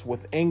mixed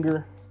with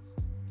anger,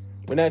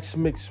 when that's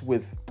mixed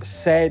with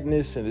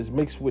sadness, and is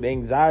mixed with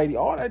anxiety,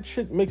 all that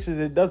shit mixes,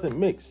 it doesn't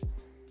mix.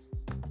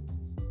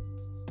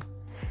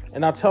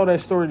 And I tell that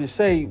story to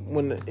say,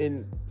 when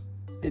in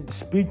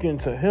speaking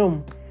to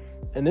him,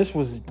 and this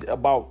was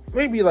about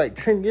maybe like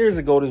 10 years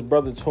ago, this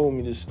brother told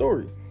me this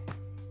story.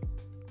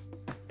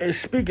 And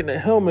speaking to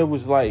him, it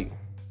was like,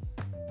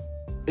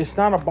 it's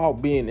not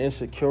about being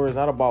insecure. It's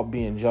not about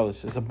being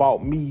jealous. It's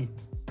about me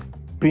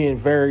being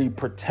very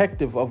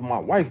protective of my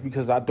wife,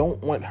 because I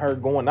don't want her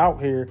going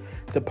out here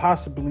to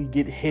possibly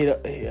get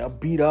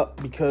beat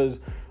up because,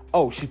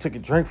 she took a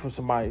drink from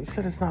somebody. He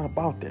said, it's not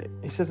about that.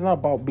 He said, it's not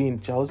about being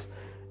jealous.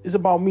 It's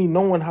about me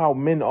knowing how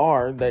men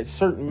are, that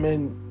certain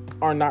men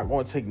are not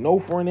going to take no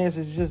for an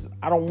answer. It's just,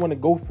 I don't want to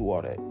go through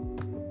all that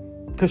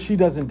because she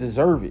doesn't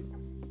deserve it.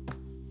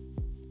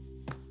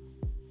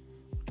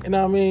 You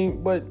know what I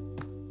mean? But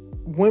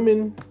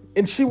women,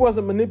 and she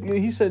wasn't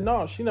manipulated. He said,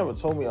 no, she never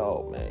told me,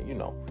 oh man,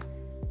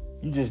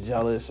 you just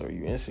jealous or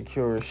you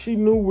insecure. She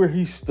knew where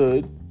he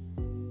stood,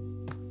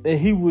 and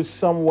he was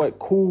somewhat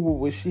cool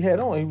with what she had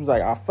on. He was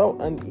like, I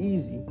felt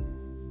uneasy,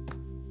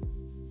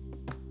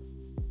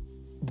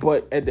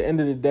 but at the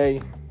end of the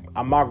day,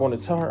 I'm not going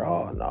to tell her,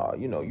 oh no,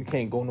 you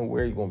can't go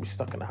nowhere. You're going to be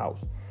stuck in the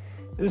house.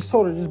 I just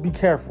told her, just be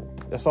careful.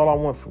 That's all I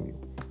want from you.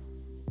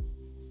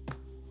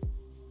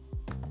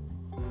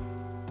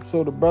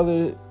 So the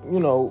brother,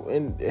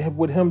 and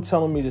with him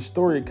telling me the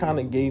story, it kind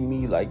of gave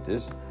me like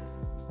this,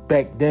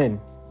 back then,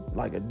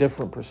 like a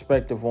different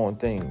perspective on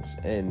things.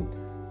 And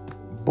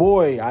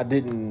boy, I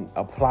didn't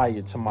apply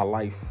it to my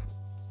life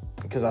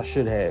because I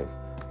should have.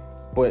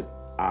 But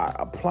I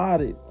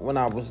applied it when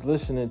I was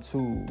listening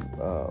to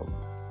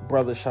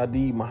Brother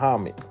Shadi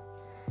Muhammad.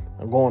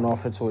 I'm going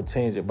off into a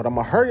tangent, but I'm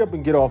going to hurry up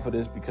and get off of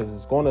this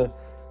because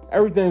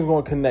everything's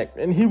going to connect.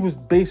 And he was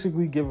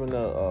basically giving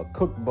a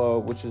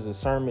khutbah, which is a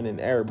sermon in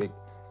Arabic,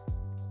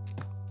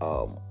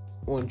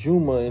 on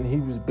Juma, and he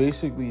was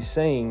basically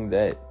saying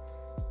that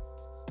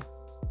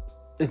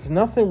it's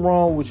nothing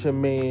wrong with your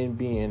man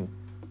being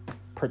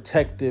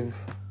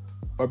protective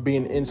or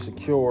being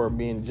insecure or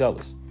being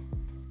jealous.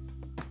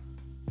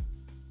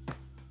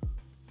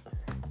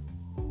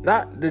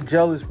 Not the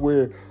jealous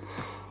where,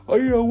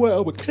 you know what,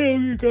 I'm going to kill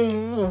you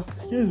guys.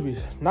 Excuse me.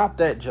 Not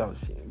that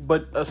jealousy,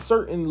 but a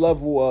certain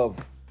level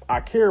of, I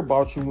care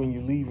about you when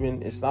you're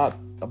leaving. It's not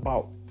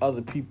about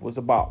other people. It's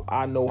about,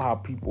 I know how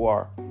people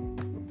are.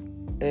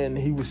 And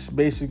he was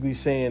basically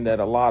saying that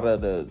a lot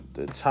of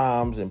the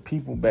times and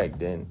people back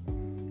then,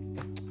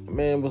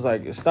 man, was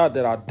like, it's not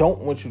that I don't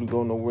want you to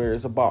go nowhere.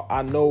 It's about,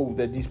 I know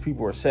that these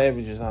people are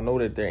savages. I know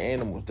that they're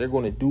animals. They're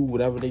going to do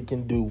whatever they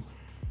can do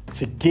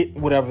to get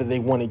whatever they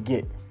want to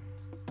get.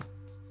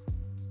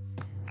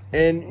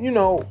 And,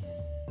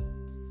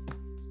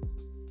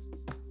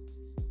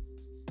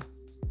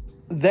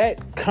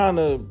 that kind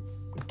of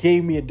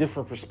gave me a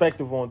different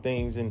perspective on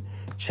things and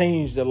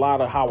changed a lot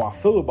of how I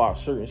feel about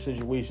certain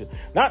situations.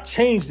 Not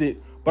changed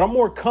it, but I'm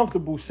more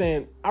comfortable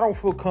saying, I don't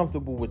feel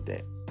comfortable with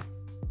that.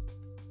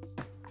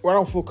 Or I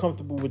don't feel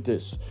comfortable with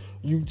this.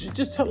 You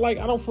just tell, I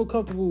don't feel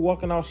comfortable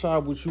walking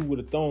outside with you with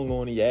a thong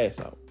on and your ass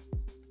out.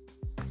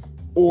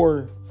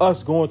 Or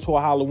us going to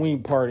a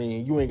Halloween party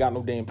and you ain't got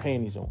no damn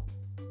panties on.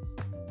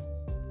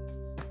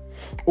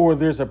 Or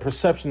there's a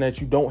perception that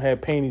you don't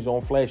have panties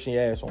on, flashing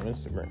your ass on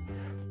Instagram.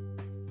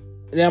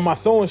 Now, am I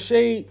throwing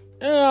shade?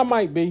 I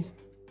might be.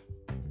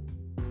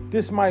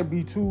 This might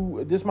be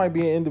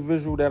an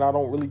individual that I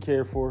don't really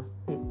care for.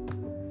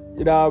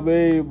 You know what I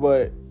mean?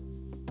 But,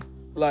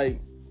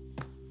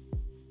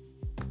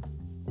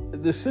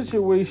 the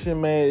situation,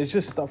 man, it's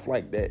just stuff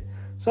like that.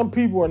 Some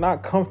people are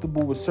not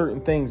comfortable with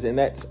certain things, and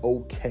that's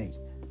okay.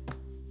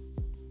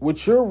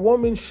 What your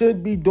woman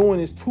should be doing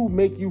is to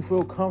make you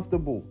feel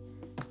comfortable.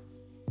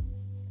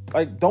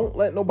 Don't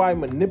let nobody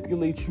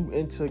manipulate you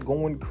into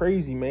going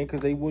crazy, man, because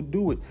they will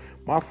do it.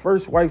 My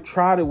first wife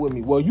tried it with me.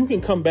 Well, you can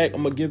come back.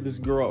 I'm going to give this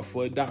girl up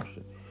for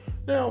adoption.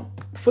 Now,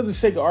 for the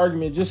sake of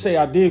argument, just say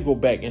I did go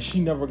back and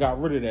she never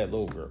got rid of that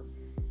little girl.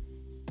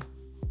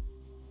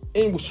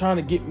 And was trying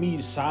to get me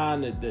to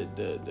sign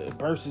the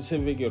birth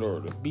certificate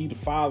or to be the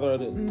father.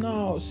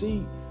 No,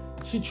 see,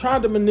 she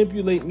tried to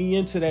manipulate me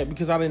into that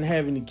because I didn't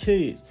have any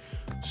kids.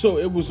 So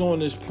it was on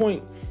this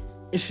point,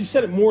 and she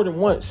said it more than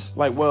once.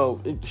 Like,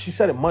 she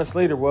said it months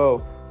later.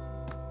 Well,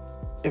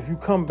 if you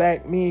come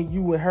back, me and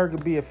you and her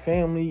could be a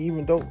family,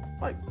 even though,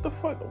 like, the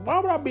fuck? Why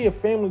would I be a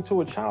family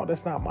to a child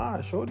that's not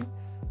mine, shorty?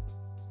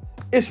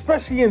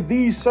 Especially in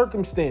these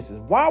circumstances.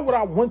 Why would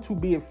I want to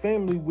be a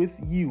family with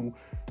you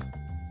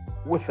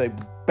with a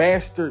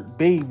bastard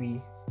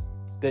baby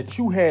that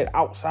you had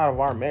outside of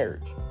our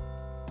marriage?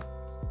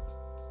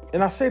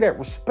 And I say that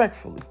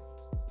respectfully.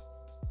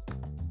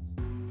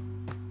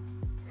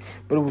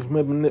 But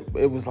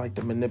it was like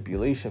the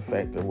manipulation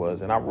factor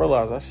was. And I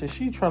realized, I said,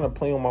 she trying to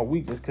play on my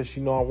weakness because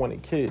she know I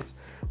wanted kids.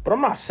 But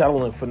I'm not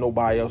settling for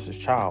nobody else's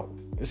child.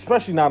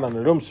 Especially not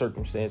under them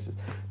circumstances.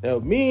 Now,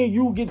 if me and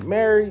you get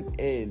married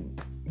and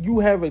you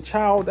have a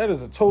child, that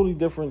is a totally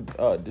different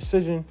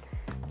decision.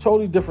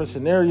 Totally different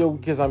scenario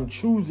because I'm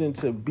choosing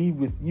to be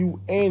with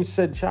you and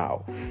said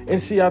child.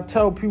 And see, I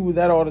tell people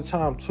that all the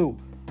time too.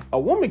 A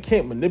woman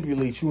can't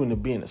manipulate you into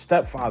being a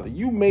stepfather.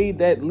 You made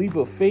that leap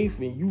of faith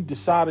and you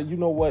decided, you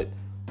know what?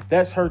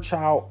 That's her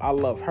child. I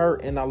love her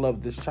and I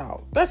love this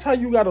child. That's how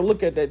you got to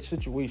look at that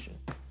situation.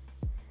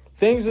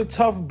 Things are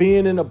tough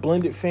being in a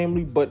blended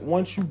family, but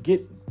once you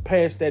get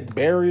past that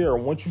barrier or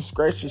once you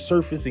scratch the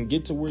surface and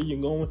get to where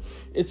you're going,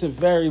 it's a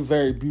very,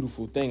 very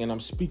beautiful thing. And I'm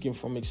speaking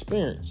from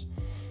experience.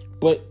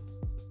 But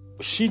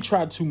she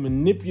tried to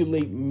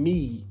manipulate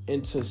me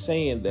into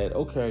saying that,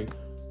 okay,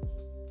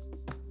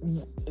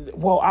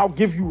 well, I'll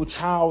give you a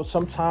child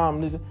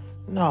sometime.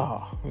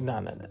 No.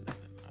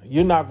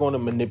 You're not going to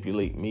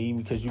manipulate me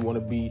because you want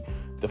to be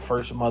the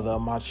first mother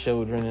of my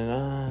children.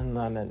 And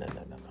no.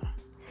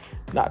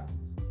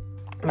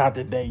 Not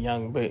today,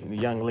 young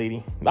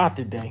lady. Not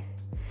today.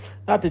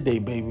 Not today,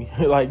 baby.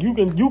 Like,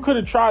 you could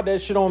have tried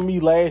that shit on me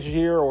last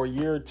year or a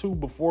year or two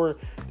before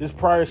this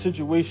prior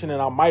situation,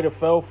 and I might have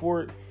fell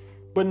for it.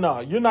 But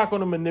no, you're not going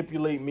to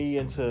manipulate me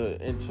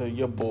into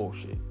your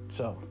bullshit.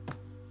 So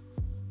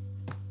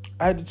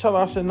I had to tell her,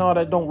 I said, no,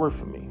 that don't work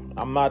for me.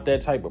 I'm not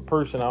that type of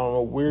person. I don't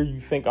know where you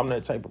think I'm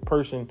that type of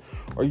person,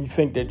 or you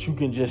think that you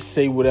can just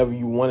say whatever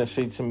you want to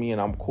say to me and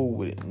I'm cool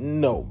with it.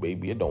 No,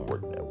 baby, it don't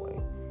work that way.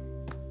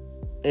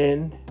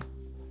 And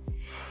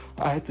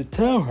I had to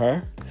tell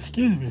her,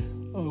 excuse me.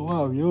 Oh,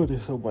 wow, you know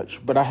this so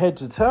much. But I had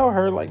to tell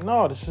her, like,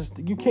 no,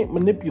 you can't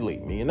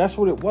manipulate me. And that's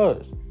what it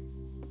was.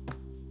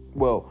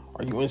 Well,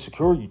 are you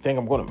insecure? You think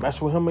I'm going to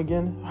mess with him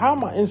again? How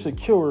am I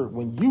insecure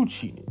when you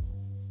cheated?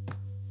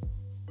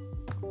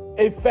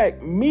 In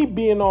fact, me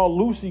being all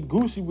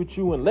loosey-goosey with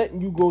you and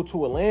letting you go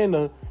to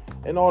Atlanta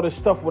and all this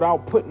stuff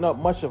without putting up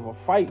much of a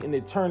fight, and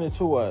it turned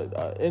into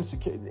a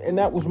insecure, and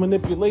that was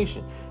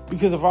manipulation.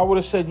 Because if I would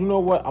have said, you know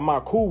what, I'm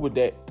not cool with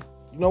that.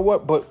 You know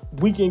what, but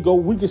we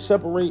can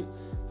separate.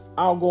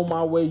 I'll go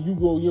my way, you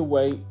go your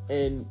way,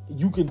 and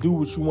you can do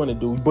what you want to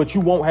do, but you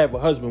won't have a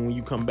husband when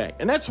you come back.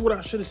 And that's what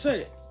I should have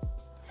said.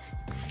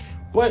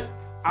 But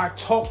I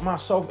talked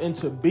myself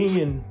into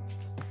being,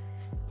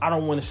 I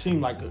don't want to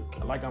seem like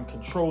I'm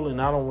controlling.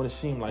 I don't want to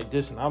seem like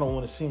this, and I don't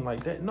want to seem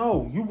like that.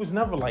 No, you was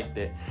never like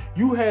that.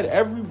 You had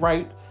every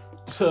right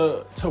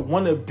to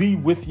want to be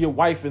with your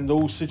wife in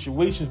those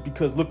situations,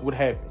 because look what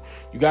happened.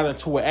 You got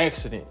into an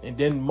accident, and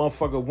then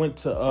motherfucker went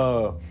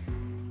to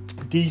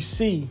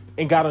DC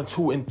and got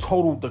into and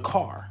totaled the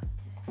car.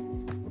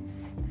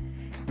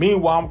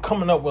 Meanwhile, I'm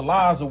coming up with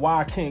lies of why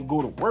I can't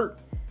go to work,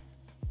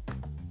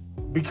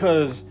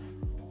 because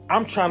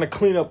I'm trying to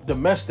clean up the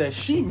mess that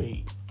she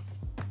made.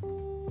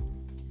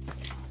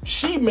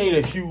 She made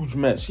a huge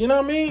mess, you know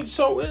what I mean?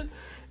 So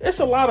it's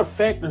a lot of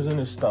factors in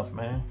this stuff,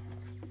 man.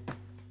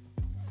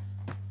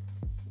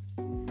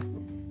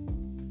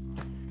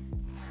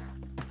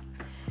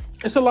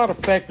 It's a lot of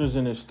factors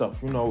in this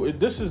stuff, you know.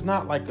 This is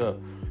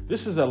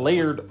a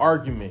layered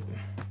argument,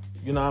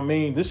 you know what I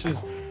mean? This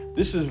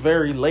is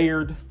very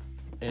layered,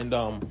 and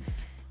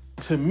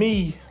to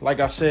me, like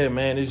I said,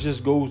 man, it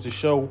just goes to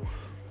show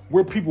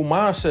where people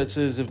mindsets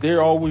is if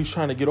they're always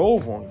trying to get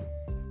over on you.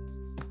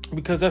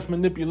 Because that's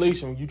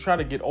manipulation. When you try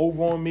to get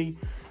over on me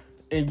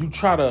and you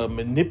try to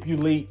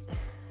manipulate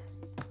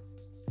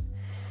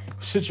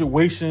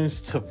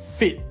situations to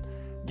fit,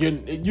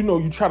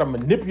 you try to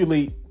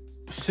manipulate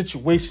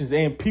situations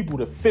and people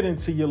to fit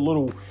into your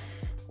little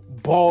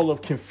ball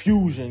of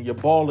confusion, your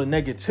ball of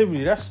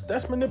negativity.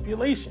 That's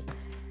manipulation.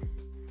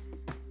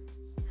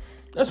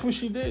 That's what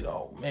she did.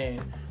 Oh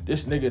man,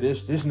 this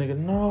nigga.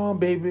 No,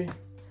 baby.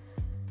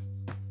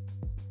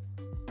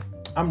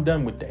 I'm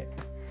done with that.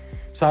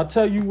 So I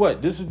tell you what,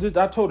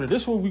 I told her,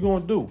 this is what we're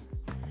going to do.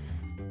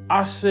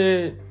 I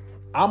said,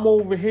 I'm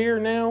over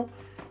here now.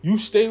 You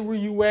stay where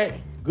you at.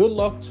 Good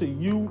luck to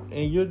you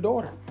and your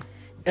daughter.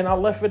 And I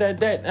left it at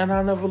that, and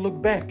I never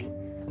looked back.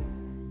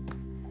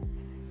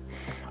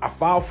 I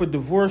filed for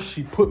divorce.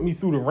 She put me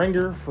through the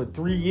ringer for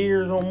 3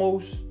 years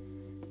almost.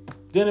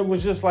 then it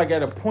was just like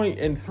at a point,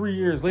 and 3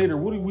 years later,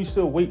 what are we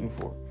still waiting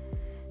for?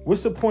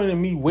 What's the point of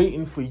me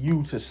waiting for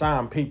you to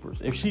sign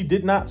papers? If she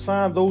did not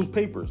sign those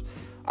papers,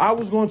 I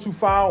was going to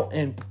file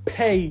and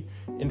pay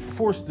and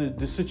force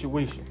the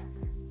situation.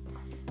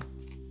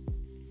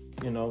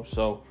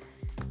 So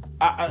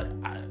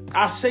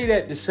I say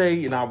that to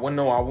say, and I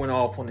know I went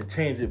off on a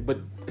tangent, but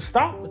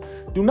stop.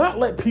 Do not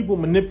let people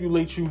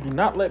manipulate you. Do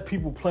not let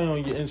people play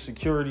on your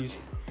insecurities.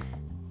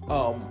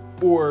 On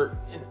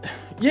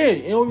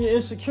your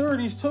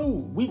insecurities too,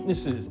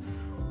 weaknesses,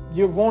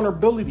 your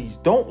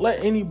vulnerabilities. Don't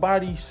let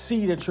anybody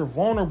see that you're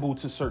vulnerable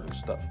to certain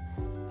stuff.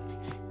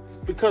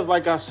 Because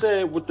like I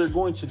said, what they're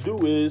going to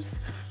do is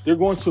they're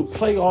going to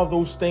play all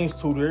those things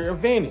to their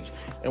advantage.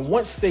 And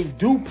once they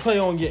do play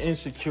on your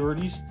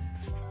insecurities,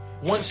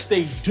 once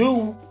they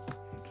do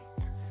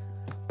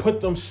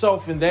put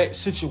themselves in that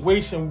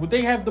situation where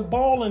they have the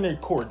ball in their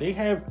court, they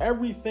have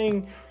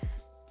everything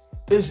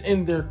is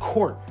in their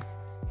court.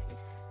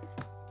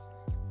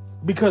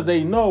 Because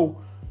they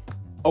know,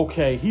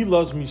 okay, he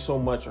loves me so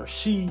much or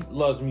she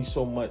loves me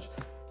so much,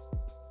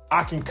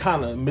 I can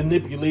kind of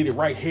manipulate it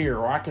right here,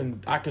 or I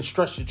can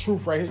stretch the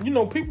truth right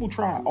here. People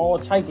try all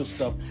type of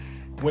stuff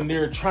when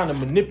they're trying to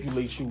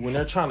manipulate you, when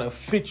they're trying to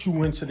fit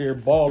you into their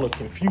ball of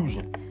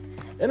confusion.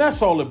 And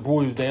that's all it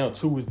boils down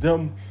to, is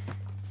them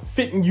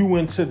fitting you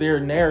into their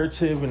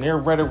narrative and their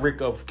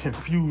rhetoric of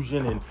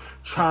confusion and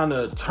trying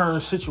to turn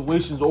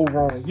situations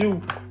over on you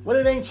when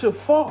it ain't your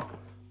fault.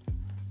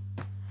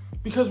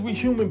 Because we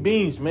human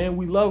beings, man,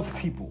 we love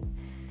people.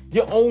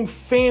 Your own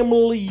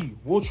family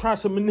will try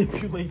to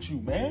manipulate you,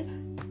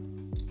 man.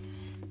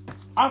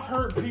 I've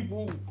heard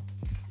people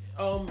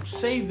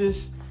say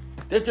this,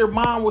 that their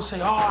mom will say,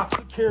 oh, I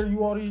took care of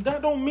you all these.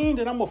 That don't mean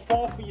that I'm going to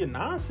fall for your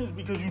nonsense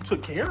because you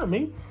took care of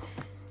me.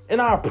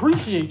 And I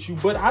appreciate you,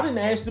 but I didn't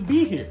ask to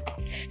be here.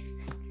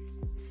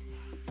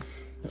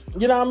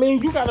 You know what I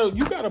mean? You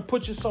gotta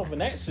put yourself in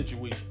that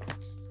situation.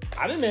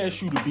 I didn't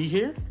ask you to be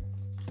here.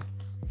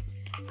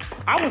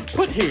 I was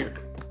put here.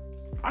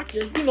 I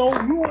can,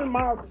 you and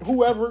my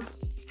whoever,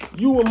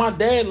 you and my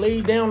dad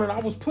laid down and I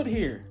was put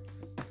here.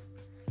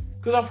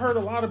 Because I've heard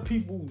a lot of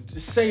people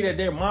say that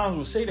their moms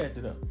would say that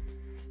to them.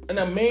 And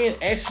a man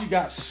actually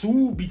got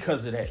sued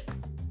because of that.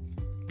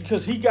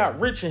 Because he got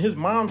rich and his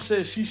mom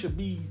said she should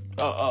be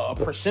a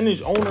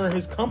percentage owner in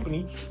his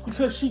company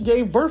because she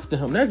gave birth to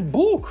him. That's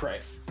bullcrap.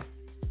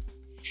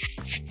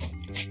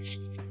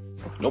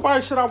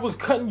 Nobody said I was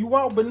cutting you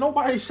out, but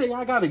nobody say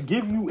I gotta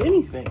give you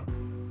anything.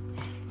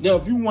 Now,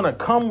 if you want to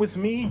come with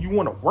me, you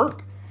want to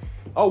work,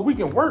 we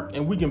can work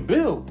and we can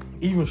build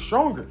even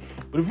stronger.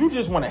 But if you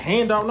just want a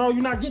handout, no,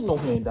 you're not getting no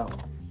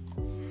handout.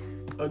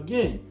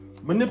 Again,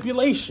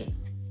 manipulation.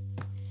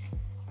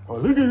 Oh,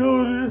 look at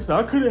all this.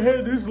 I could have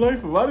had this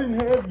life if I didn't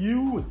have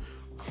you. And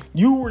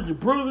you or your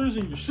brothers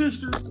and your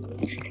sisters.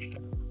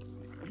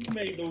 You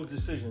made those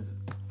decisions.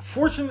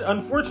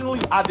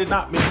 Unfortunately, I did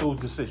not make those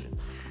decisions.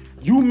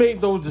 You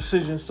made those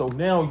decisions, so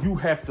now you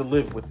have to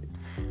live with it.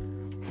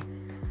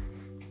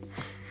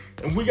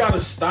 And we got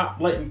to stop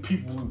letting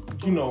people,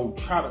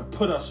 try to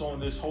put us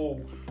on this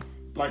whole,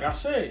 like I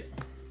said,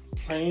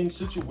 playing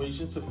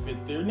situations to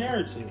fit their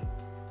narrative.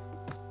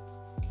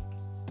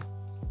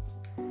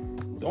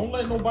 Don't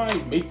let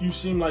nobody make you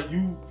seem like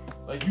you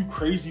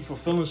crazy for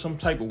feeling some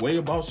type of way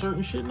about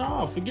certain shit.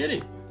 Nah, forget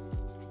it.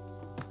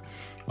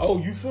 Oh,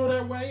 you feel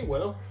that way?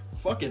 Well,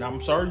 fuck it.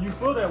 I'm sorry you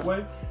feel that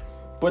way.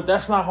 But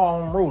that's not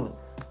how I'm rolling.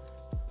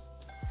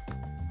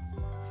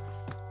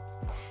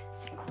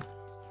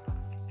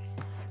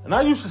 And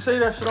I used to say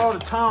that shit all the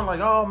time, like,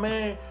 oh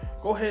man,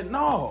 go ahead.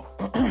 No,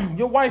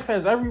 your wife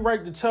has every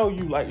right to tell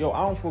you, like, yo,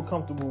 I don't feel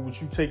comfortable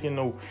with you taking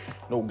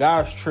no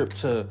guy's trip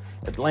to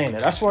Atlanta.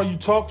 That's why you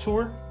talk to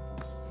her.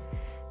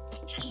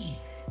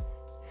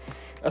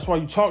 That's why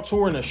you talk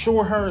to her and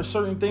assure her of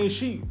certain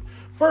things.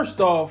 First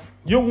off,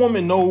 your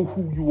woman know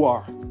who you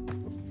are.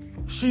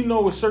 She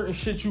know what certain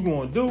shit you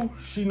gonna do.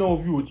 She know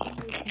if you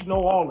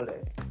know all of that.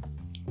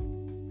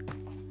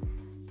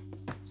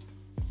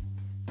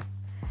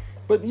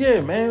 But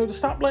yeah, man,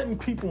 stop letting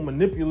people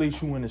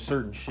manipulate you into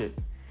certain shit.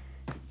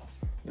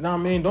 You know what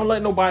I mean? Don't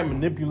let nobody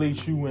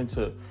manipulate you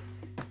into,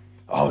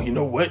 oh, you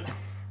know what?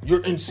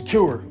 You're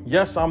insecure.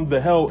 Yes, I'm the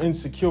hell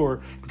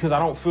insecure because I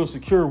don't feel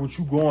secure with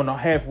you going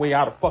halfway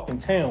out of fucking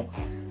town.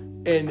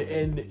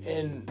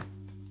 And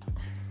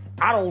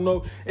I don't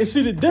know. And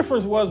see, the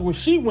difference was when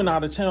she went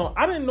out of town,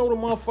 I didn't know the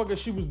motherfucker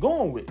she was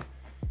going with.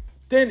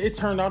 Then it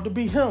turned out to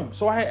be him.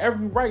 So I had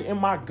every right in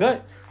my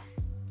gut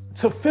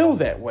to feel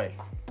that way.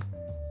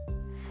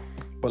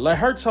 But let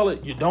her tell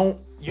it, you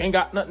ain't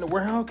got nothing to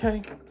wear.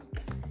 Okay.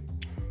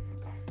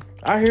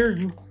 I hear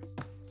you.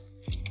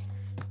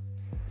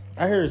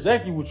 I hear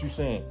exactly what you're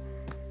saying.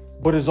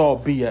 But it's all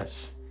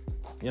BS.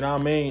 You know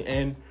what I mean?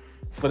 And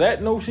for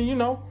that notion,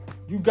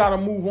 you got to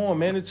move on,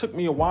 man. It took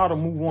me a while to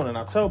move on. And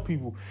I tell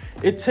people,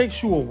 it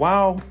takes you a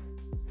while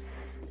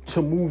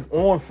to move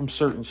on from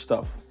certain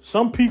stuff.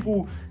 Some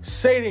people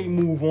say they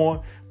move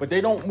on, but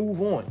they don't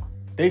move on.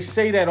 They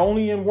say that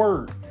only in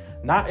word,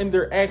 not in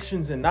their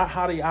actions and not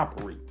how they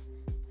operate.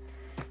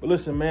 But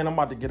listen, man, I'm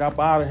about to get up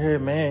out of here,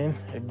 man.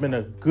 It's been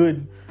a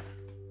good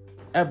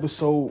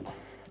episode.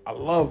 I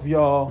love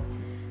y'all.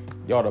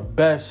 Y'all the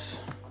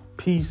best.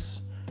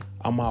 Peace.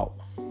 I'm out.